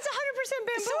know that. It's 100%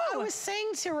 bamboo. So I was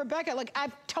saying to Rebecca, like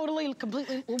I've totally,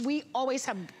 completely, we always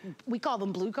have, we call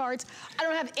them blue cards. I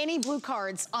don't have any blue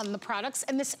cards on the products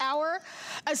in this hour.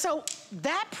 So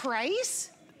that price,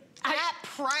 and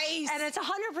it's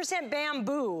 100%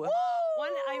 bamboo.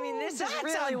 I mean, this is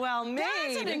really well made.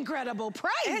 That's an incredible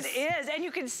price. It is, and you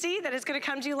can see that it's gonna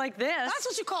come to you like this. That's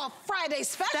what you call a Friday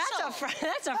special.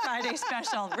 That's a Friday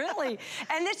special, really.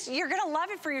 And this, you're gonna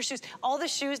love it for your shoes. All the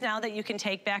shoes now that you can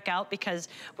take back out because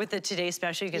with the Today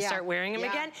Special, you can start wearing them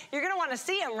again. You're gonna wanna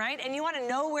see them, right? And you wanna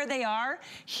know where they are.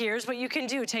 Here's what you can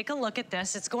do. Take a look at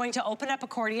this. It's going to open up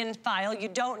accordion file. You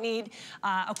don't need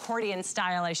accordion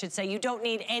style, I should say. You don't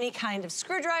need any kind of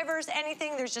screwdrivers,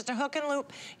 anything. There's just a hook and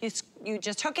loop. You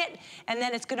just hook it, and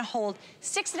then it's gonna hold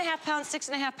 6.5 pounds,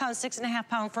 6.5 pounds, 6.5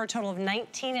 pounds for a total of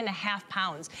 19.5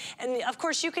 pounds. And of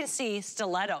course, you can see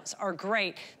stilettos are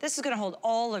great. This is gonna hold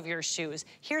all of your shoes.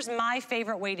 Here's my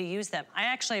favorite way to use them. I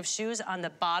actually have shoes on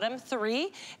the bottom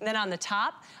 3, and then on the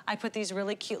top, I put these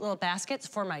really cute little baskets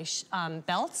for my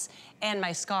belts and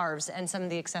my scarves and some of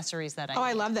the accessories that I need.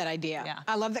 I love that idea. Yeah.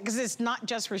 I love that because it's not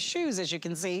just for shoes, as you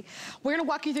can see. We're gonna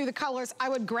walk you through the colors. I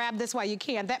would grab this while you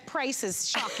can. That price is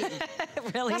shocking.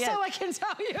 It really is. That's all I can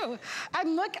tell you.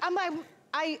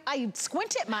 I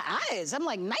squint at my eyes. I'm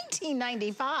like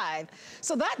 $19.95.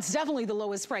 So that's definitely the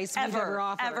lowest price we've ever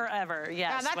offered. Ever,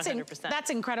 yes, 100%. That's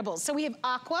incredible. So we have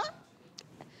aqua.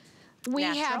 We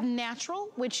have natural,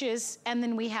 which is, and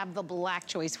then we have the black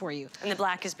choice for you. And the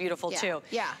black is beautiful too.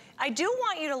 Yeah. I do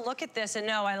want you to look at this and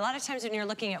know, a lot of times when you're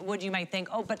looking at wood, you might think,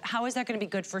 oh, but how is that gonna be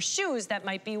good for shoes that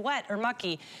might be wet or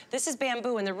mucky? This is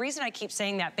bamboo, and the reason I keep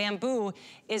saying that, bamboo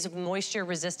is moisture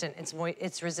resistant.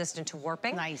 It's resistant to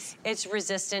warping. Nice. It's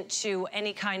resistant to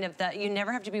any kind of you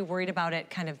never have to be worried about it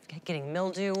kind of getting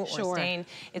mildew or stain.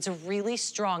 It's really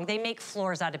strong. They make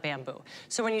floors out of bamboo.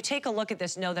 So when you take a look at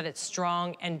this, know that it's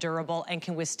strong and durable and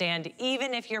can withstand,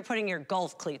 even if you're putting your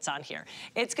golf cleats on here.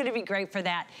 It's gonna be great for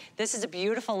that. This is a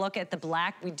beautiful look at the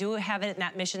black. We do have it in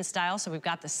that mission style, so we've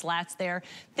got the slats there.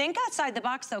 Think outside the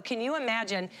box though. Can you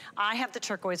imagine, I have the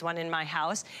turquoise one in my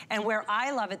house, and where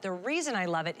I love it, the reason I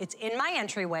love it, it's in my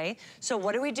entryway. So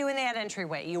what do we do in that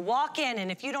entryway? You walk in,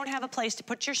 and if you don't have a place to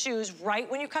put your shoes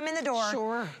right when you come in the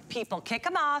door, people kick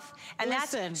them off,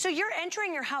 and so you're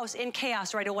entering your house in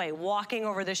chaos right away, walking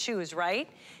over the shoes, right?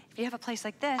 If you have a place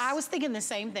like this. I was thinking the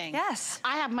same thing. Yes.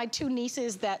 I have my 2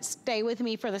 nieces that stay with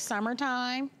me for the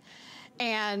summertime.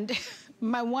 And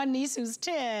my one niece who's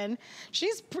 10,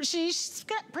 she's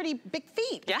got pretty big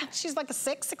feet. Yeah. She's like a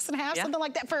 6.5, something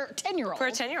like that for a 10-year-old. For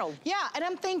a 10-year-old. Yeah, and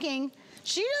I'm thinking,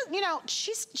 she's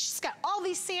got all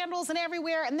these sandals and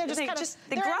everywhere, and they're just kind of,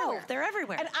 they grow. They're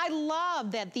everywhere. And I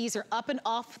love that these are up and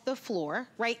off the floor,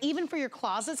 right? Even for your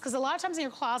closets, because a lot of times in your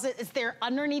closet, it's there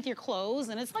underneath your clothes,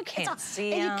 and it's like, you can't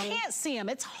see them. You can't see them.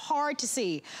 It's hard to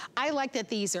see. I like that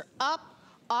these are up,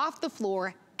 off the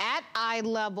floor, at eye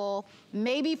level.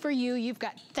 Maybe for you, you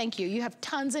have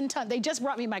tons and tons. They just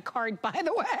brought me my card, by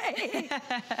the way.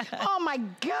 Oh my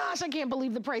gosh, I can't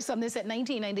believe the price on this at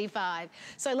 $19.95.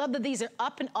 So I love that these are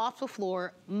up and off the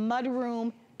floor,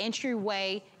 mudroom,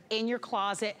 entryway, in your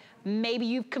closet. Maybe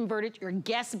you've converted your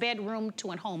guest bedroom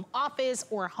to a home office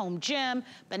or a home gym,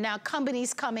 but now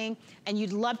company's coming and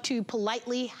you'd love to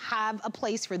politely have a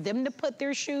place for them to put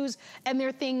their shoes and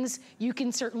their things. You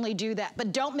can certainly do that,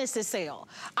 but don't miss the sale.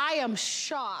 I am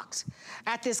shocked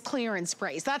at this clearance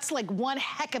price. That's like one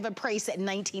heck of a price at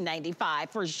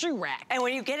 $19.95 for a shoe rack. And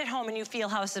when you get it home and you feel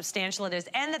how substantial it is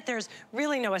and that there's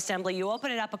really no assembly, you open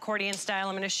it up accordion style.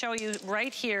 I'm gonna show you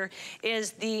right here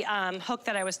is the hook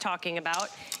that I was talking about.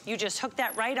 You just hook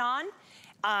that right on,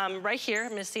 right here. I'm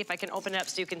gonna see if I can open it up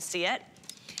so you can see it.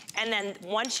 And then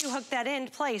once you hook that in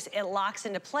place, it locks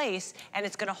into place and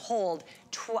it's gonna hold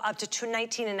up to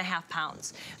 19.5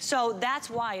 pounds. So that's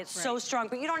why it's so strong.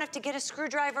 But you don't have to get a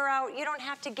screwdriver out. You don't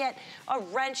have to get a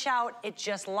wrench out. It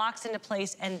just locks into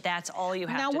place and that's all you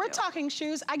have to do. Now we're talking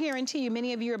shoes. I guarantee you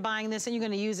many of you are buying this and you're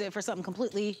gonna use it for something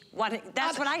completely other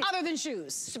than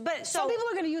shoes. But some people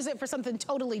are gonna use it for something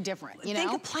totally different, you know?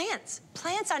 Think of plants.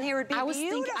 Plants on here would be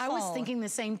beautiful. I was thinking the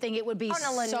same thing. It would be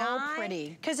so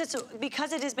pretty. Because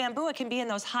it is bamboo, it can be in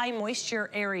those high moisture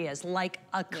areas like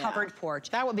a covered porch.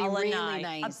 That would be really nice.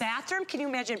 A bathroom, can you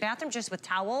imagine a bathroom just with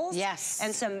towels? Yes.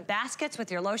 And some baskets with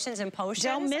your lotions and potions.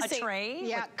 Don't miss a tray.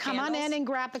 Yeah, come on in and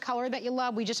grab the color that you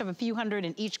love. We just have a few hundred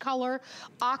in each color.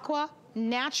 Aqua,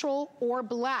 natural, or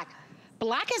black.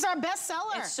 Black is our best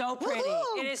seller. It's so pretty.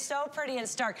 It is so pretty and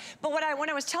stark. But when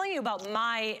I was telling you about and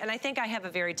I think I have a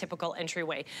very typical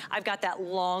entryway. I've got that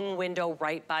long window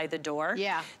right by the door.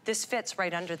 Yeah. This fits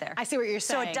right under there. I see what you're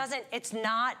saying. So it's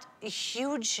not a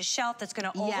huge shelf that's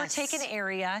gonna overtake an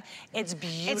area. It's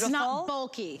beautiful. It's not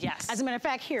bulky. Yes. As a matter of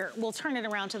fact, here, we'll turn it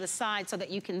around to the side so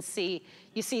that you can see.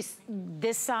 You see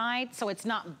this side, so it's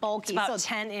not bulky. It's about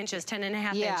 10 inches,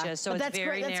 10.5 inches, so it's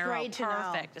very narrow. Great to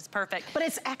know. It's perfect. But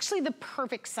it's actually the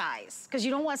perfect size, because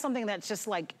you don't want something that's just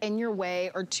like in your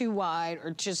way or too wide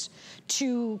or just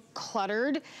too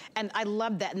cluttered. And I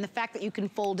love that, and the fact that you can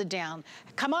fold it down.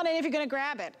 Come on in if you're gonna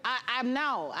grab it.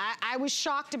 I was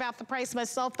shocked about the price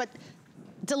myself, but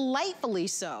delightfully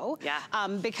so. Yeah.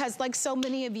 Because like so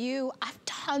many of you, I have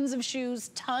tons of shoes,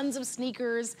 tons of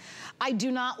sneakers. I do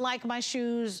not like my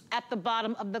shoes at the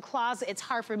bottom of the closet. It's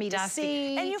hard for me to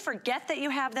see. And you forget that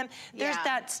you have them. There's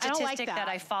that statistic that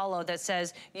I follow that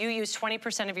says you use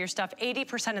 20% of your stuff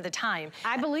 80% of the time.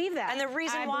 I believe that. And the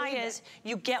reason why is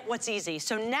you get what's easy.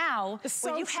 So now,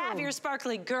 when you have your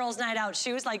sparkly girls' night out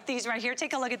shoes like these right here,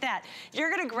 take a look at that.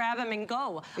 You're gonna grab them and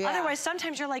go. Yeah. Otherwise,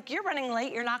 sometimes you're like, you're running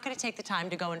late, you're not gonna take the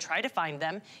time to go and try to find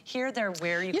them. Here, they're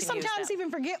where you can use them. You sometimes even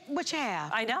forget what you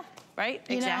have. I know, right?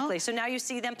 Exactly. So now you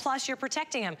see them, plus you're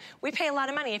protecting them. We pay a lot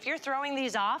of money. If you're throwing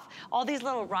these off, all these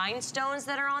little rhinestones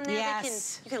that are on there,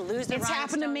 you can lose the rhinestones. It's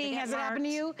happened to me. Has it happened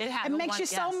to you? It happened. It makes you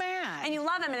so mad. And you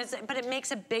love them, but it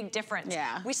makes a big difference.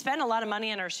 Yeah. We spend a lot of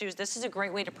money on our shoes. This is a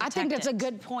great way to protect it. I think that's a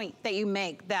good point that you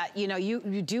make, that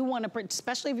you do want to,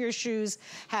 especially if your shoes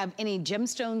have any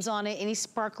gemstones on it, any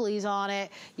sparklies on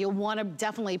it, you'll want to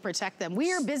definitely protect them.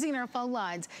 We are busy in our phone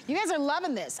lines. You guys are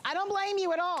loving this. I don't blame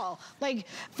you at all. Like,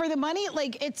 for the money,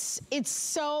 like, it's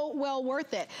so well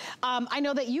worth it. I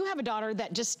know that you have a daughter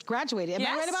that just graduated. Am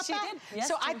I right about that? Yes,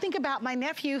 so I think about my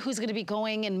nephew who's going to be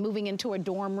going and moving into a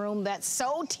dorm room that's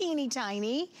so teeny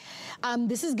tiny.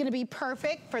 This is going to be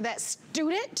perfect for that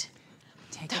student.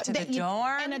 Take it to the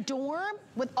dorm. In a dorm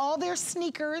with all their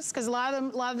sneakers, because a lot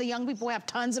of the young people have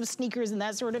tons of sneakers and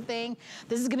that sort of thing.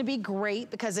 This is gonna be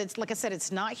great because it's, like I said,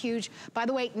 it's not huge. By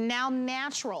the way, now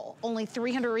natural, only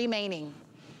 300 remaining.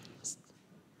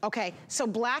 Okay, so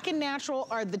black and natural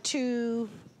are the two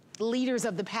leaders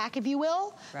of the pack, if you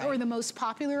will, or the most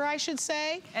popular, I should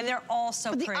say. And they're all so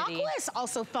pretty. The aqua is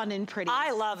also fun and pretty. I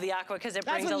love the aqua because it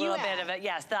brings a little bit of it.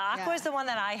 Yes, the aqua is the one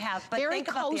that I have. But very think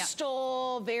about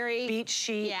coastal, very beach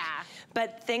chic. Yeah.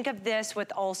 But think of this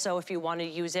with also if you want to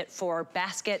use it for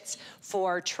baskets,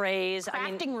 for trays.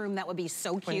 Crafting room, that would be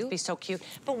so cute. Wouldn't it be so cute?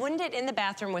 But wouldn't it in the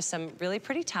bathroom with some really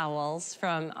pretty towels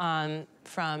from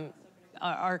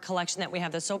our collection that we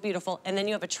have that's so beautiful, and then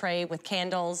you have a tray with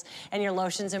candles and your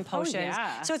lotions and potions. Oh,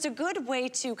 yeah. So it's a good way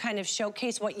to kind of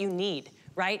showcase what you need,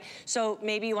 right? So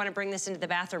maybe you want to bring this into the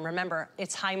bathroom. Remember,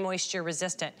 it's high moisture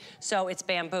resistant, so it's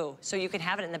bamboo. So you can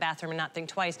have it in the bathroom and not think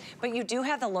twice. But you do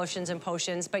have the lotions and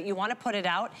potions, but you want to put it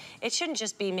out. It shouldn't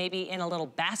just be maybe in a little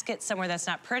basket somewhere that's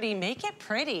not pretty. Make it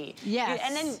pretty. Yes.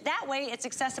 And then that way it's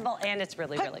accessible and it's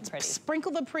really, really pretty.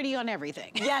 Sprinkle the pretty on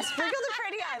everything. Yes, sprinkle the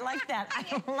pretty. I like that.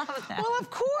 I love that. Well, of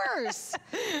course,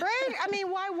 right? I mean,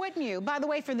 why wouldn't you? By the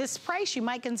way, for this price, you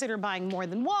might consider buying more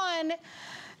than one.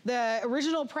 The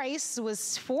original price was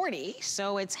 $40,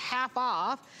 so it's half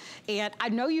off. And I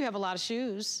know you have a lot of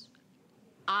shoes.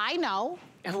 I know.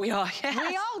 And we all,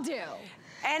 We all do.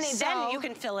 And then you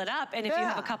can fill it up, and if you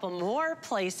have a couple more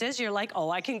places, you're like, oh,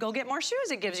 I can go get more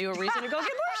shoes. It gives you a reason to go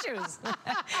get more shoes.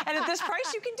 And at this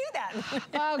price, you can do that.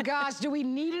 Oh gosh, do we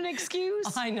need an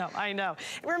excuse? I know, I know.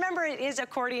 Remember, it is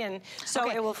accordion, so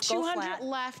it will go 200 flat.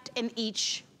 left in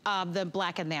each the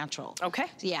black and natural. Okay.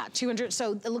 Yeah, 200.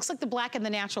 So it looks like the black and the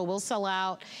natural will sell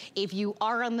out. If you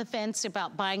are on the fence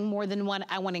about buying more than one,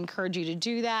 I want to encourage you to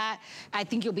do that. I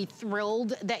think you'll be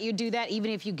thrilled that you do that, even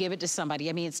if you give it to somebody.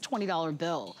 I mean, it's a $20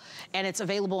 bill, and it's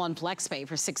available on FlexPay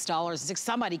for $6.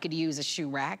 Somebody could use a shoe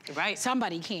rack. Right.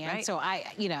 Somebody can. Right. So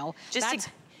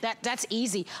that's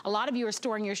easy. A lot of you are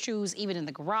storing your shoes even in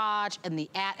the garage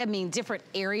and different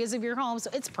areas of your home, so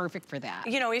it's perfect for that.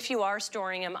 You know, if you are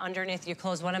storing them underneath your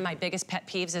clothes, one of my biggest pet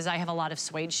peeves is I have a lot of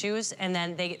suede shoes, and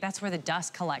then that's where the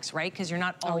dust collects, right? Because you're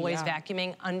not always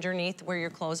vacuuming underneath where your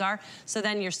clothes are, so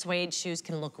then your suede shoes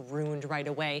can look ruined right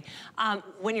away.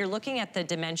 When you're looking at the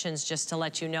dimensions, just to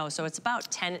let you know, so it's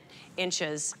about 10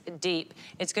 inches deep.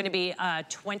 It's going to be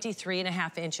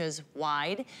 23.5 inches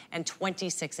wide and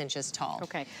 26 inches tall.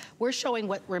 Okay. We're showing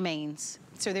what remains.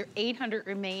 So there are 800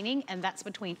 remaining, and that's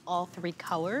between all 3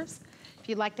 colors. If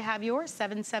you'd like to have yours,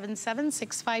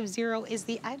 777-650 is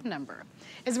the item number.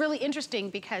 It's really interesting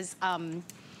because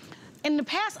in the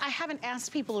past, I haven't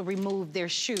asked people to remove their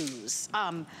shoes.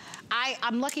 I'm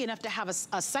lucky enough to have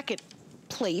a second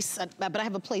place, but I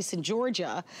have a place in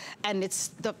Georgia, and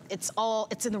it's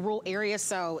in the rural area,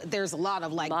 so there's a lot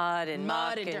of like mud and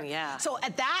dirt. Yeah. So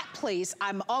at that place,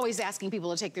 I'm always asking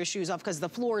people to take their shoes off because the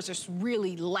floors are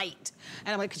really light,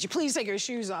 and I'm like, could you please take your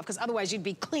shoes off, because otherwise you'd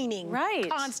be cleaning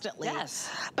constantly. Yes.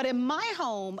 But in my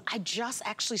home, I just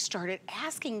actually started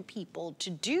asking people to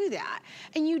do that,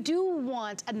 and you do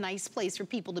want a nice place for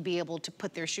people to be able to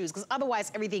put their shoes, because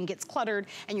otherwise everything gets cluttered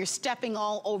and you're stepping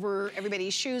all over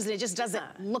everybody's shoes, and it just doesn't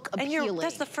look appealing. And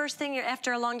that's the first thing,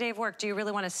 after a long day of work, do you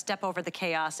really want to step over the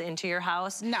chaos into your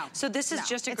house? No. So this is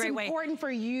just a great way. It's important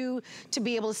for you to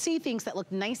be able to see things that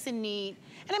look nice and neat,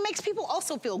 and it makes people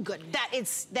also feel good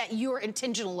that you're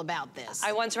intentional about this.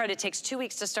 I once read it takes 2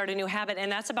 weeks to start a new habit,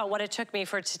 and that's about what it took me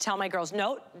to tell my girls,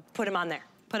 no, put them on there.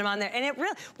 Put them on there. And it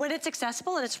really, when it's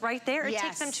accessible and it's right there, it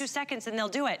takes them 2 seconds and they'll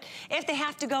do it. If they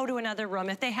have to go to another room,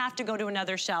 if they have to go to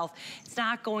another shelf, it's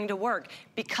not going to work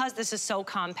because this is so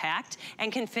compact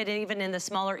and can fit even in the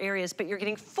smaller areas, but you're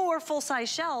getting 4 full-size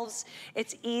shelves.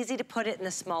 It's easy to put it in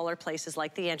the smaller places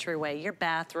like the entryway, your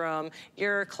bathroom,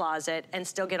 your closet, and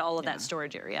still get all of that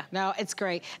storage area. No, it's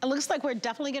great. It looks like we're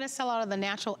definitely gonna sell out of the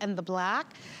natural and the black.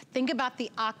 Think about the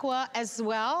aqua as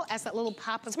well as that little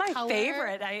pop of color. It's my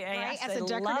favorite. I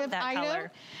love that item.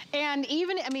 color. And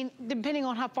even, I mean, depending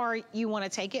on how far you want to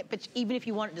take it, but even if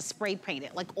you wanted to spray paint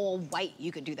it, like all white,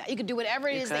 you could do that. You could do whatever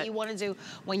it is that you want to do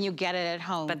when you get it at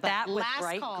home. But that with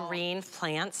bright green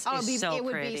plants is so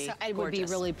pretty. It would be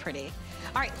really pretty.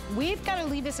 All right, we've got to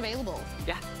leave this available.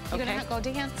 Yeah. You gonna go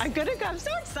dance? I'm gonna go. I'm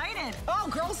so excited. Oh,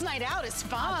 girls' night out is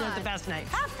fun. It's the best night.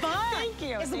 Have fun. Thank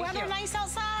you. Is the weather nice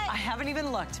outside? I haven't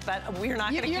even looked, but we're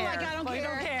not gonna care. You're like, I don't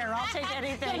care. I don't care. I'll take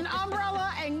anything. Get an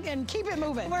umbrella and keep it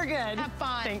moving. We're good. Have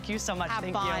fun. Thank you so much. Have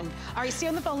Thank fun. you. All right, stay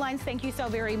on the phone lines. Thank you so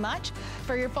very much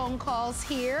for your phone calls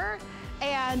here.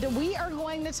 And we are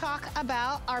going to talk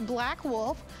about our Black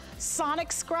Wolf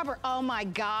Sonic Scrubber. Oh my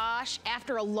gosh,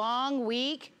 after a long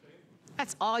week,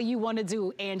 that's all you want to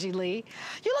do, Angie Lee.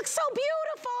 You look so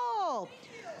beautiful.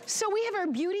 So we have our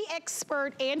beauty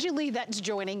expert, Angie Lee, that's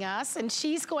joining us, and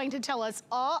she's going to tell us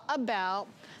all about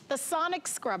the Sonic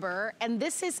Scrubber. And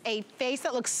this is a face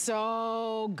that looks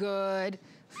so good.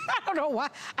 I don't know why.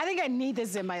 I think I need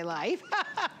this in my life.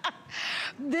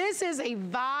 This is a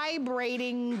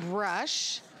vibrating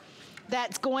brush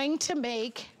that's going to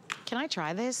make, can I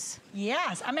try this?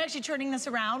 Yes, I'm actually turning this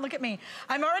around. Look at me.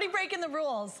 I'm already breaking the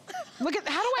rules. Look at,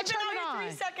 how do I turn it on? I've been out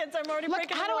here 3 seconds, I'm already breaking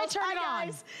the rules. How do I turn it on?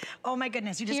 Guys. Oh my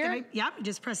goodness, you just gonna, yep, you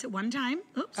just press it one time.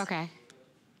 Oops. Okay.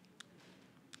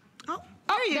 Oh,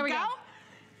 there we go.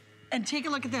 And take a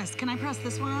look at this. Can I press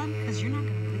this one on? Because you're not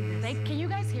gonna believe this. Can you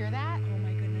guys hear that? Oh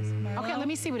my goodness, Marlo. Okay, let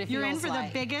me see what it feels like. You're in for the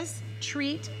biggest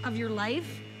treat of your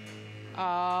life.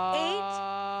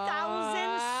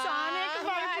 8,000 sonic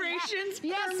vibrations per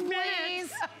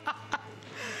minute.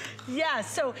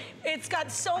 Yes, so it's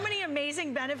got so many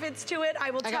amazing benefits to it.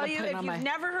 I will tell you, if you've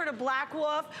never heard of Black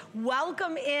Wolf,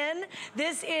 welcome in.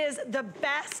 This is the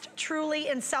best, truly,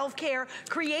 in self-care,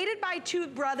 created by 2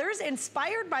 brothers,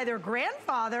 inspired by their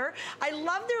grandfather. I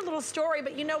love their little story,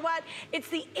 but you know what? It's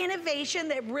the innovation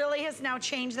that really has now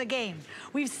changed the game.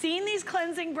 We've seen these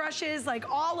cleansing brushes like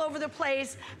all over the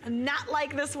place, not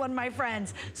like this one, my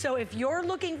friends. So if you're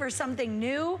looking for something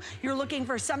new, you're looking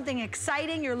for something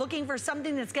exciting, you're looking for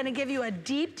something that's gonna gonna give you a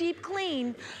deep, deep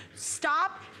clean.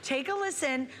 Stop, take a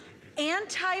listen.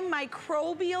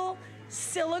 Antimicrobial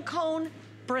silicone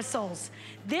bristles.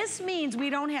 This means we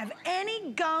don't have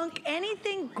any gunk,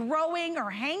 anything growing or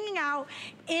hanging out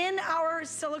in our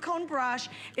silicone brush.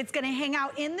 It's gonna hang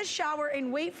out in the shower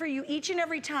and wait for you each and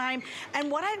every time. And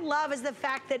what I love is the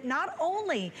fact that not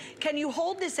only can you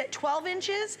hold this at 12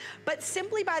 inches, but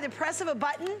simply by the press of a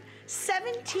button,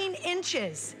 17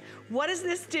 inches. What does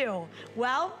this do?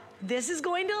 Well, this is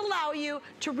going to allow you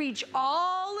to reach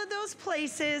all of those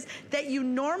places that you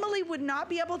normally would not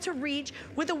be able to reach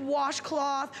with a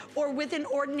washcloth or with an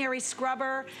ordinary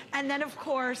scrubber. And then of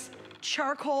course,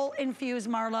 charcoal infused,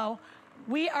 Marlo.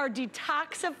 We are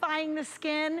detoxifying the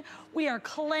skin. We are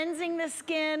cleansing the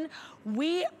skin.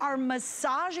 We are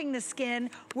massaging the skin.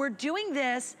 We're doing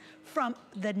this from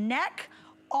the neck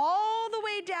all the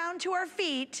way down to our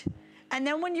feet. And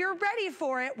then when you're ready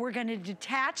for it, we're gonna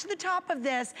detach the top of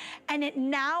this, and it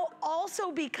now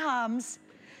also becomes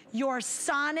your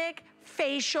sonic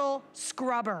facial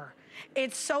scrubber.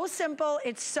 It's so simple,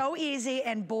 it's so easy,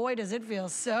 and boy, does it feel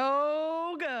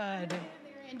so good.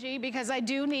 Angie, because I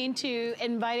do need to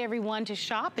invite everyone to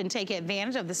shop and take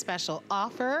advantage of the special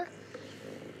offer.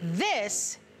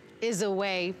 This is a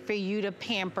way for you to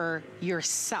pamper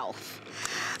yourself.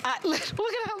 Look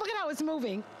at how it's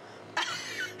moving.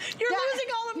 You're losing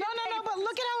all of your No, but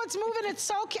look at how it's moving. It's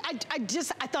so cute.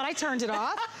 I thought I turned it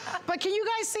off. But can you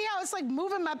guys see how it's like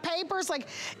moving my papers? Like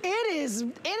it is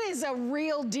a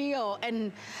real deal.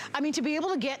 And I mean, to be able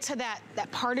to get to that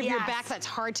part of your back that's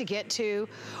hard to get to,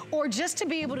 or just to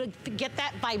be able to get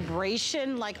that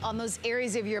vibration like on those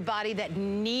areas of your body that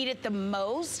need it the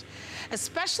most,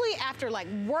 especially after like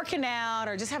working out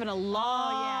or just having a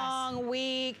long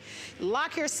week.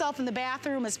 Lock yourself in the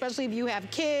bathroom, especially if you have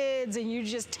kids, and you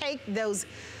just take those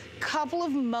couple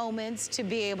of moments to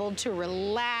be able to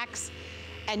relax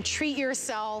and treat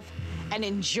yourself and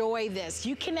enjoy this.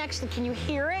 You can actually, can you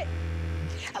hear it?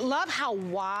 I love how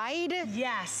wide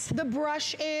the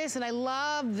brush is, and I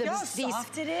love the, how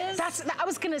soft it is. I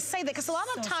was gonna say that because a lot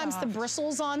of times the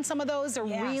bristles on some of those are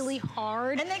really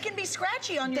hard. And they can be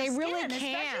scratchy on your skin. They really can.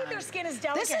 Especially if their skin is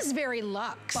delicate. This is very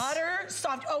luxe. Butter,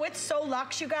 soft. Oh, it's so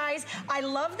luxe, you guys. I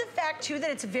love the fact, too,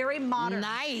 that it's very modern.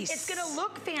 Nice. It's gonna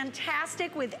look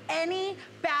fantastic with any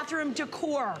bathroom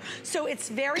decor. So it's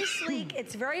very sleek,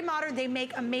 it's very modern. They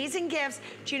make amazing gifts.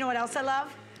 Do you know what else I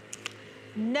love?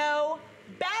 No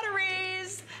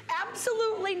batteries.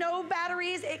 Absolutely no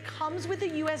batteries. It comes with a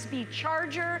USB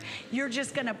charger. You're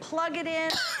just gonna plug it in,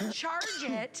 charge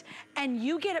it, and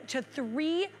you get up to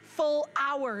 3 full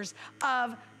hours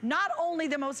of not only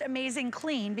the most amazing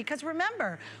clean, because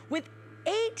remember, with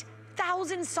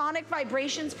 8,000 sonic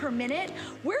vibrations per minute,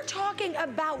 we're talking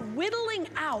about whittling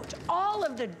out all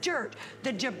of the dirt,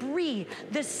 the debris,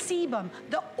 the sebum,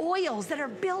 the oils that are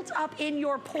built up in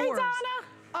your pores. Hey, Donna.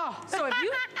 Oh, so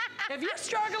if you're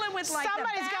struggling with like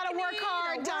somebody's got to work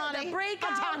hard, Donna. The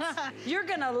breakouts, you're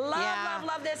gonna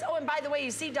love this. Oh, and by the way,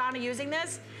 you see Donna using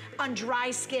this on dry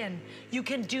skin. You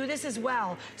can do this as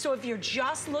well. So if you're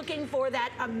just looking for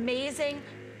that amazing,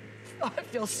 oh, it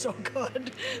feels so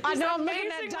good. I know, I'm looking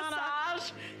at Donna.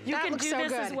 Massage. You can do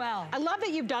this as well. I love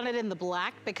that you've done it in the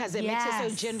black because it makes it so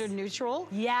gender neutral.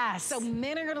 Yes. So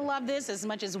men are gonna love this as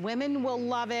much as women will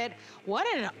love it. What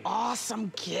an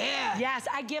awesome gift. Yes,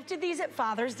 I gifted these at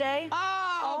Father's Day.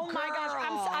 Oh my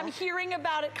gosh, I'm hearing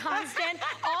about it constant.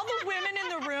 All the women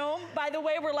in the room, by the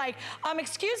way, were like,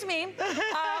 excuse me,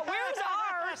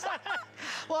 where's ours?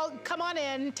 Well, come on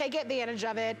in, take advantage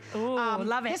of it. Ooh,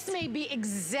 love it. This may be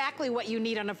exactly what you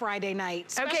need on a Friday night,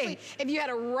 especially if you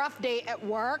had a rough day at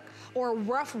work or a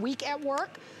rough week at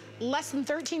work. Less than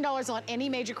 $13 on any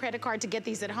major credit card to get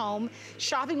these at home.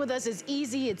 Shopping with us is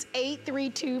easy. It's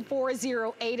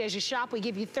 832-408. As you shop, we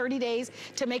give you 30 days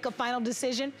to make a final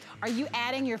decision. Are you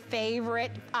adding your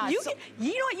favorite? You know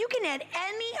what? You can add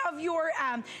any of your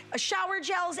shower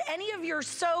gels, any of your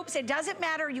soaps. It doesn't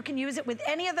matter. You can use it with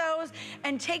any of those.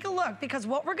 And take a look, because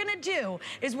what we're going to do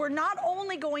is we're not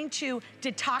only going to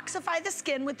detoxify the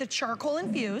skin with the charcoal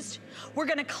infused, we're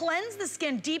going to cleanse the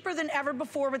skin deeper than ever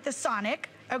before with the Sonic.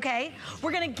 Okay,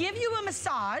 we're gonna give you a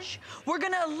massage. We're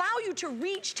gonna allow you to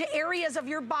reach to areas of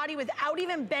your body without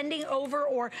even bending over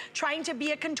or trying to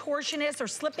be a contortionist or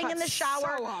slipping in the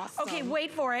shower. So awesome. Okay,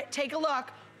 wait for it, take a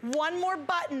look. One more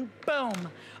button, boom.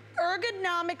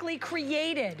 Ergonomically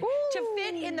created to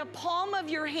fit in the palm of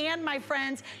your hand, my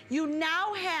friends. You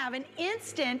now have an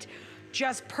instant,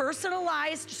 just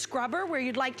personalized scrubber where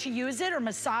you'd like to use it, or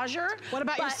massager. What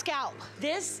about your scalp?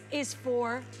 This is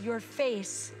for your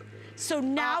face. So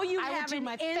now you I have do an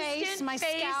my instant face, my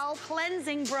face scalp.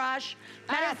 cleansing brush.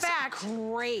 Matter of fact,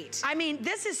 great. I mean,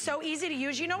 this is so easy to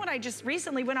use. You know what? I just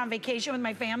recently went on vacation with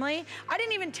my family. I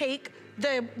didn't even take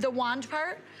the wand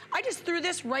part. I just threw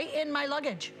this right in my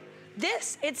luggage.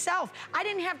 This itself, I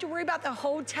didn't have to worry about the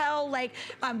hotel like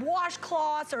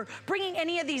washcloths or bringing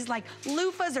any of these like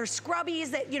loofahs or scrubbies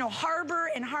that, you know, harbor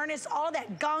and harness all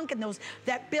that gunk and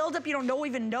that buildup. You don't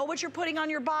even know what you're putting on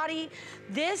your body.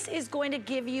 This is going to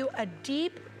give you a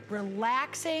deep,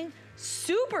 relaxing,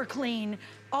 super clean.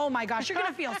 Oh my gosh, you're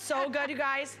gonna feel so good, you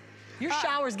guys. Your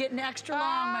shower's getting extra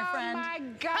long, my friend. Oh my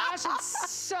gosh, it's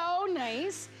so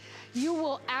nice. You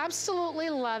will absolutely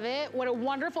love it. What a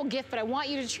wonderful gift, but I want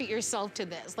you to treat yourself to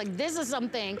this. Like, this is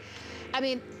something, I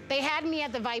mean, they had me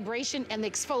at the vibration and the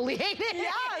exfoliating.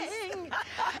 Yes. And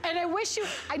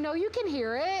I know you can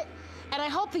hear it, and I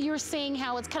hope that you're seeing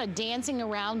how it's kind of dancing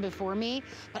around before me,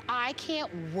 but I can't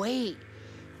wait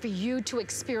for you to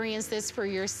experience this for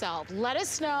yourself. Let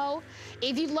us know.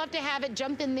 If you'd love to have it,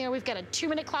 jump in there. We've got a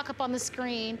 2-minute clock up on the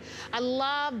screen. I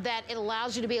love that it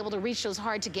allows you to be able to reach those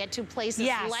hard to get to places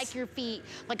like your feet,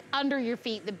 like under your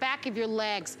feet, the back of your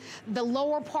legs, the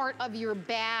lower part of your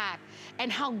back,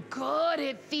 and how good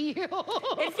it feels.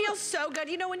 It feels so good.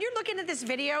 You know, when you're looking at this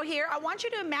video here, I want you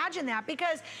to imagine that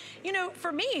because, you know,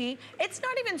 for me, it's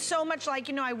not even so much like,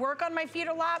 you know, I work on my feet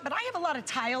a lot, but I have a lot of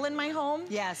tile in my home.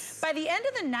 Yes. By the end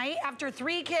of the night, after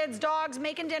 3 kids, dogs,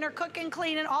 making dinner, cooking,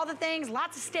 cleaning, all the things,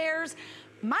 lots of stairs,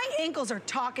 my ankles are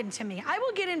talking to me. I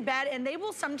will get in bed and they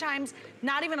will sometimes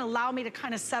not even allow me to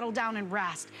kind of settle down and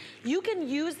rest. You can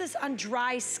use this on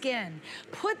dry skin.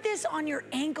 Put this on your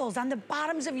ankles, on the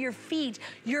bottoms of your feet,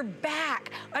 your back.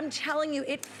 I'm telling you,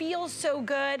 it feels so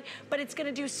good, but it's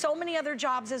gonna do so many other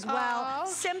jobs as well.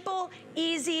 Simple,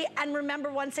 easy, and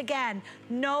remember once again,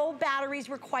 no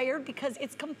batteries required because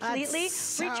it's completely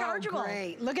rechargeable.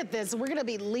 Great. Look at this. We're gonna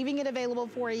be leaving it available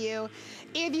for you.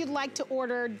 If you'd like to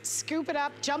order, scoop it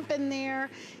up, jump in there.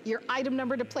 Your item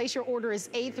number to place your order is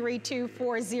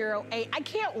 832408. I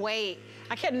can't wait.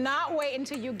 I cannot wait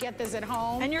until you get this at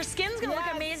home. And your skin's gonna look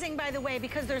amazing, by the way,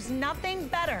 because there's nothing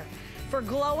better for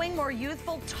glowing, more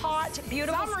youthful, taut,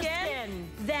 beautiful skin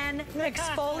than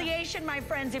exfoliation, my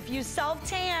friends. If you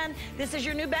self-tan, this is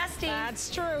your new bestie. That's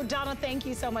true. Donna, thank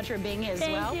you so much for being here as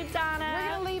well. Thank you, Donna. We're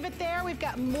gonna leave it there. We've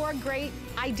got more great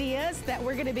ideas that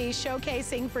we're gonna be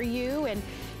showcasing for you, and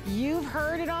you've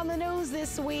heard it on the news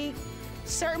this week.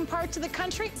 Certain parts of the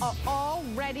country are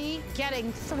already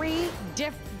getting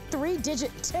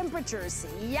three-digit temperatures.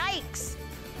 Yikes.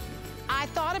 I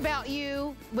thought about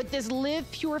you with this Live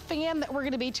Pure fan that we're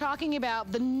gonna be talking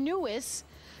about, the newest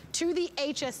to the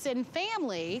HSN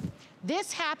family.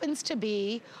 This happens to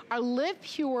be our Live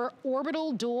Pure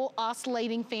Orbital Dual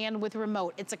Oscillating Fan with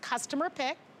remote. It's a customer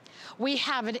pick. We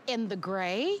have it in the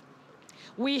gray.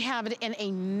 We have it in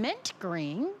a mint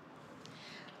green.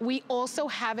 We also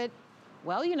have it,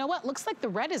 well, you know what? Looks like the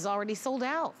red is already sold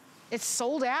out. It's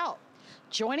sold out.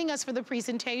 Joining us for the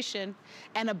presentation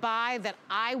and a buy that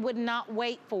I would not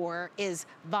wait for is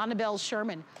Vonabelle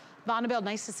Sherman. Vonabelle,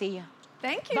 nice to see you.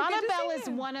 Thank you. Vonabelle is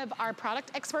one of our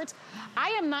product experts.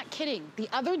 I am not kidding. The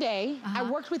other day, I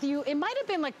worked with you. It might have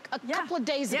been like a couple of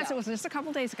days ago. Yes, it was just a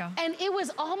couple days ago. And it was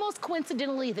almost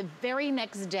coincidentally the very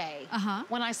next day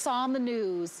when I saw on the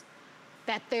news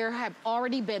that there have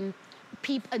already been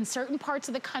people in certain parts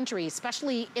of the country,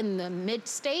 especially in the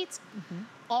mid-states,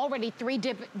 already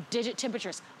three-digit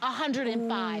temperatures,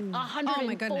 105,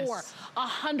 104,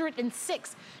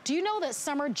 106. Do you know that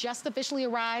summer just officially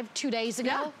arrived 2 days ago?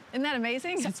 Yeah. Isn't that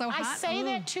amazing? So it's so hot. I say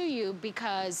that to you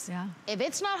because if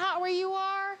it's not hot where you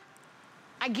are,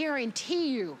 I guarantee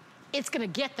you it's gonna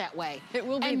get that way. It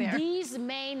will be there. And these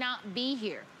may not be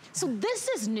here. So this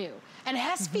is new and it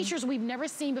has features we've never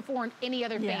seen before in any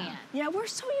other fan. Yeah, we're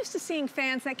so used to seeing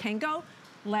fans that can go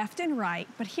left and right,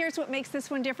 but here's what makes this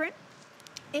one different.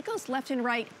 It goes left and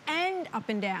right and up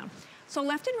and down. So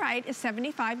left and right is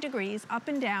 75 degrees, up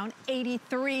and down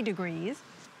 83 degrees,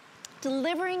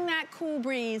 delivering that cool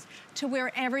breeze to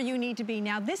wherever you need to be.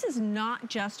 Now, this is not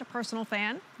just a personal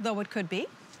fan, though it could be.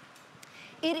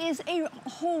 It is a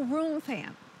whole room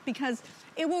fan because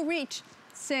it will reach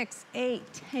 6, 8,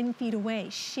 10 feet away,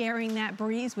 sharing that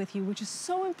breeze with you, which is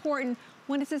so important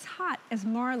when it's as hot as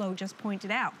Marlo just pointed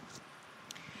out.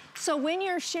 So when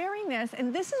you're sharing this,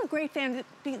 and this is a great fan,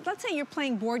 let's say you're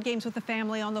playing board games with the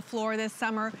family on the floor this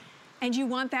summer, and you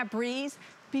want that breeze,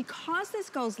 because this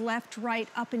goes left, right,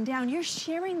 up, and down, you're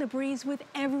sharing the breeze with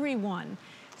everyone.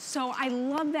 So I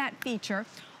love that feature.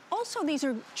 also, these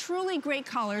are truly great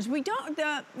colors. We don't,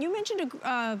 you mentioned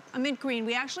a mint green.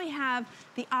 We actually have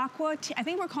the aqua, I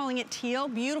think we're calling it teal.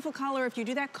 Beautiful color. If you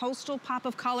do that coastal pop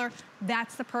of color,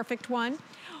 that's the perfect one.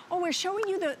 Oh, we're showing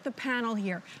you the panel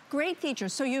here. Great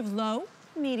features. So you have low,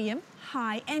 medium,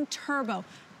 high, and turbo.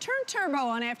 Turn turbo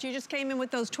on after you just came in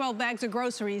with those 12 bags of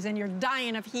groceries and you're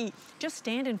dying of heat. Just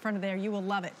stand in front of there, you will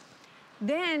love it.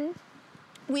 Then,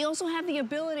 we also have the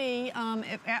ability,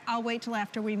 I'll wait till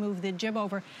after we move the jib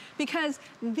over, because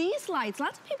these lights,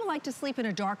 lots of people like to sleep in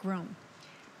a dark room.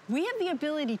 We have the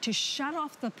ability to shut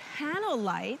off the panel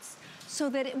lights so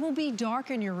that it will be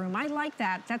dark in your room. I like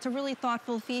that. That's a really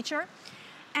thoughtful feature.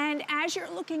 And as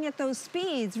you're looking at those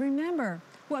speeds, remember,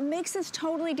 what makes this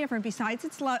totally different, besides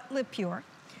it's lip pure,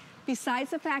 besides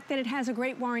the fact that it has a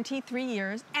great warranty, 3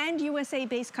 years, and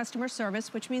USA-based customer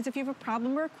service, which means if you have a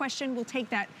problem or a question, we'll take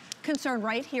that concern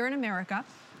right here in America.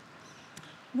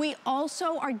 We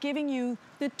also are giving you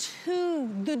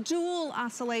the dual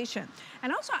oscillation.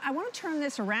 And also, I want to turn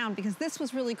this around because this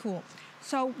was really cool.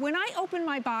 So when I opened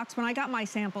my box, when I got my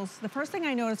samples, the first thing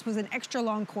I noticed was an extra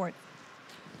long cord.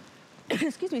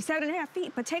 Excuse me, 7.5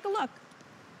 feet, but take a look.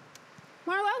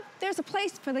 Marlo, there's a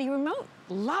place for the remote.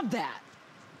 Love that.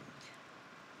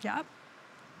 Yep.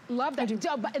 Love that.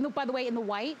 And by the way, in the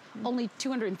white, only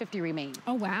 250 remain.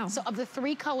 Oh, wow. So of the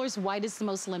 3 colors, white is the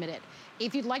most limited.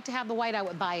 If you'd like to have the white, I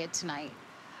would buy it tonight.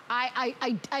 I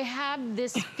have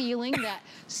this feeling that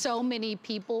so many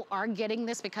people are getting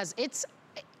this because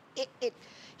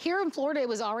here in Florida, it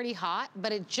was already hot,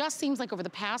 but it just seems like over the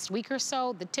past week or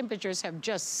so, the temperatures have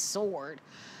just soared.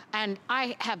 And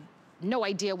I have no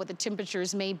idea what the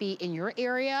temperatures may be in your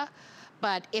area,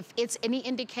 but if it's any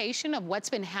indication of what's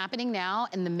been happening now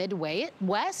in the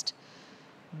Midwest,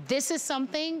 this is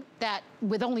something that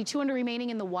with only 200 remaining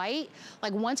in the white,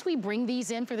 like once we bring these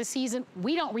in for the season,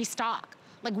 we don't restock.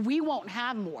 Like we won't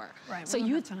have more. Right, so we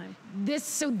don't have time.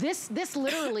 This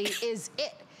literally is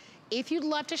it. If you'd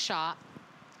love to shop,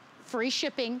 free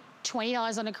shipping,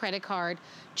 $20 on a credit card,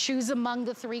 choose among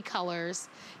the 3 colors.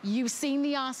 You've seen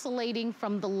the oscillating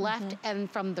from the left and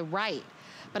from the right.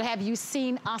 But have you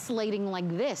seen oscillating like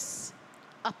this,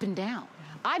 up and down?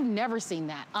 I've never seen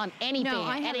that on any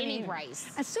fan, at any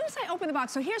price. As soon as I opened the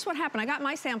box, so here's what happened. I got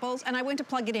my samples and I went to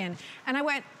plug it in. And I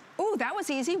went, oh, that was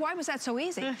easy. Why was that so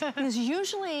easy? Because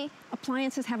usually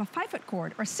appliances have a 5-foot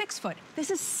cord or 6-foot.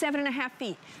 This is 7.5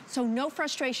 feet. So no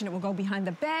frustration. It will go behind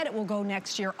the bed. It will go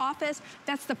next to your office.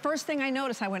 That's the first thing I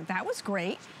noticed. I went, that was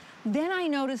great. Then I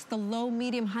noticed the low,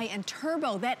 medium, high, and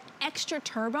turbo. That extra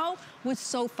turbo was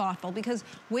so thoughtful because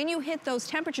when you hit those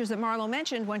temperatures that Marlo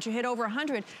mentioned, once you hit over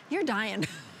 100, you're dying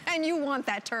and you want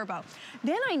that turbo.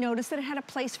 Then I noticed that it had a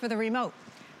place for the remote.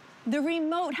 The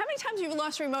remote, how many times have you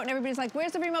lost a remote and everybody's like,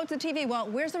 where's the remote to the TV? Well,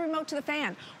 where's the remote to the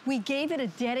fan? We gave it a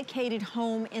dedicated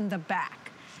home in the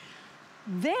back.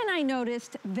 Then I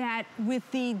noticed that with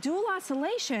the dual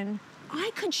oscillation, I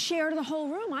could share to the whole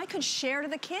room. I could share to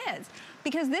the kids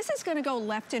because this is gonna go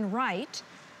left and right,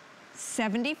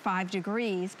 75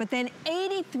 degrees, but then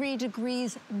 83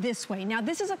 degrees this way. Now,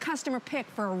 this is a customer pick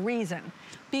for a reason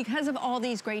because of all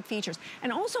these great features.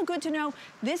 And also good to know,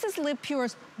 this is Live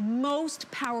Pure's most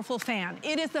powerful fan.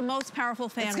 It is the most powerful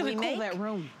fan we make. It's gonna cool that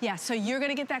room. Yeah, so you're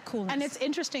gonna get that coolness. And it's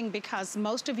interesting because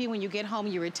most of you, when you get home,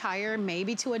 you retire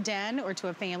maybe to a den or to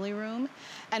a family room.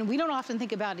 And we don't often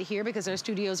think about it here because our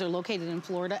studios are located in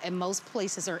Florida and most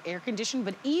places are air conditioned.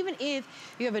 But even if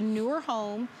you have a newer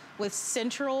home with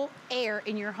central air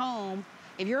in your home,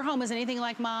 if your home is anything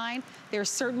like mine, there are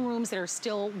certain rooms that are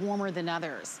still warmer than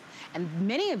others. And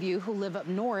many of you who live up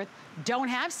north don't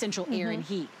have central air and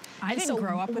heat. I didn't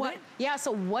grow up with it. Yeah,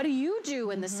 so what do you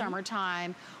do in the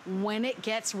summertime when it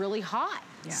gets really hot?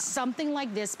 Yeah. Something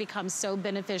like this becomes so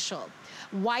beneficial.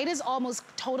 White is almost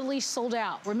totally sold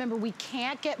out. Remember, we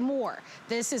can't get more.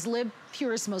 This is Live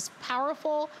Pure's most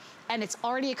powerful, and it's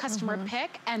already a customer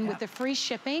pick, and with the free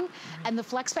shipping and the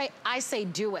flex pay, I say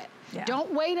do it. Yeah.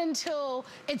 Don't wait until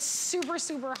it's super,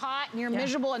 super hot and you're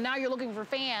miserable and now you're looking for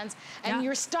fans and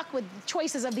you're stuck with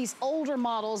choices of these older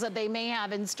models that they may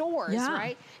have in stores,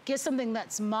 right? Get something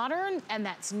that's modern and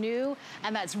that's new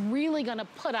and that's really gonna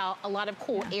put out a lot of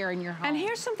cool air in your home. And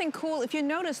here's something cool. If you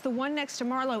notice, the one next to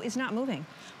Marlo is not moving.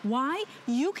 Why?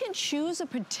 You can choose a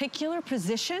particular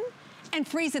position and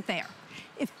freeze it there.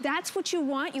 If that's what you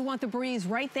want the breeze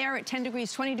right there at 10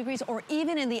 degrees, 20 degrees, or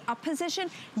even in the up position,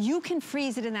 you can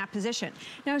freeze it in that position.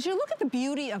 Now, as you look at the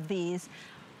beauty of these,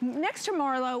 next to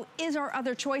Marlo is our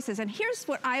other choices. And here's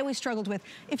what I always struggled with.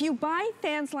 If you buy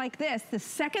fans like this, the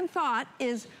second thought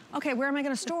is, okay, where am I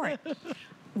gonna store it?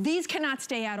 These cannot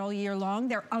stay out all year long.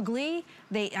 They're ugly.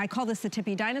 I call this the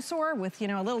tippy dinosaur with, you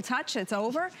know, a little touch, it's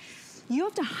over. you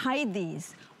have to hide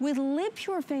these. With Live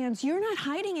Pure fans, you're not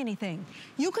hiding anything.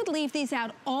 You could leave these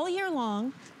out all year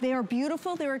long. They are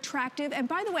beautiful, they're attractive, and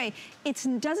by the way, it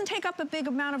doesn't take up a big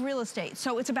amount of real estate.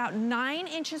 So it's about 9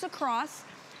 inches across.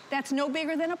 That's no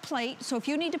bigger than a plate. So if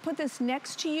you need to put this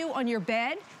next to you on your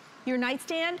bed, your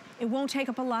nightstand, it won't take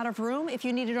up a lot of room. If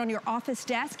you need it on your office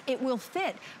desk, it will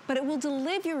fit, but it will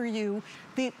deliver you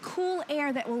the cool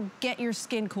air that will get your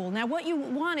skin cool. Now what you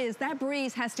want is that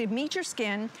breeze has to meet your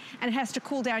skin and it has to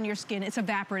cool down your skin. It's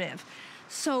evaporative.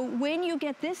 So when you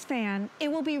get this fan,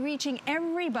 it will be reaching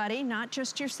everybody, not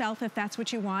just yourself if that's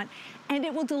what you want, and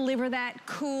it will deliver that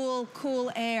cool,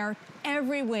 cool air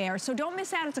everywhere. So don't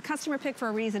miss out. It's a customer pick for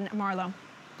a reason, Marlo.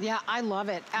 Yeah, I love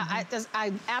it.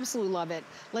 I absolutely love it.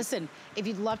 Listen, if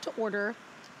you'd love to order,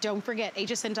 don't forget,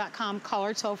 hsn.com, call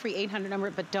our toll-free 800 number,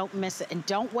 but don't miss it. And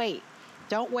don't wait.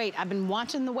 Don't wait. I've been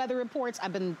watching the weather reports.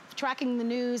 I've been tracking the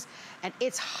news, and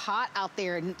it's hot out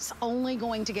there, and it's only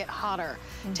going to get hotter.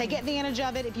 Take advantage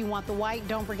of it. If you want the white,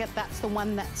 don't forget that's the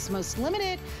one that's most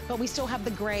limited, but we still have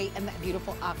the gray and that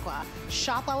beautiful aqua.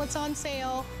 Shop while it's on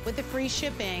sale with the free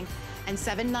shipping. And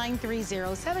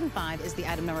 793075 is the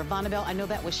item number. Vonabelle, I know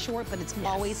that was short, but it's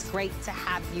always great to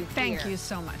have you here. Thank you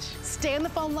so much. Stay on the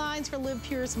phone lines for Live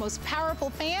Pure's most powerful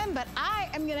fan, but I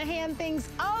am gonna hand things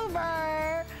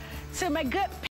over to my good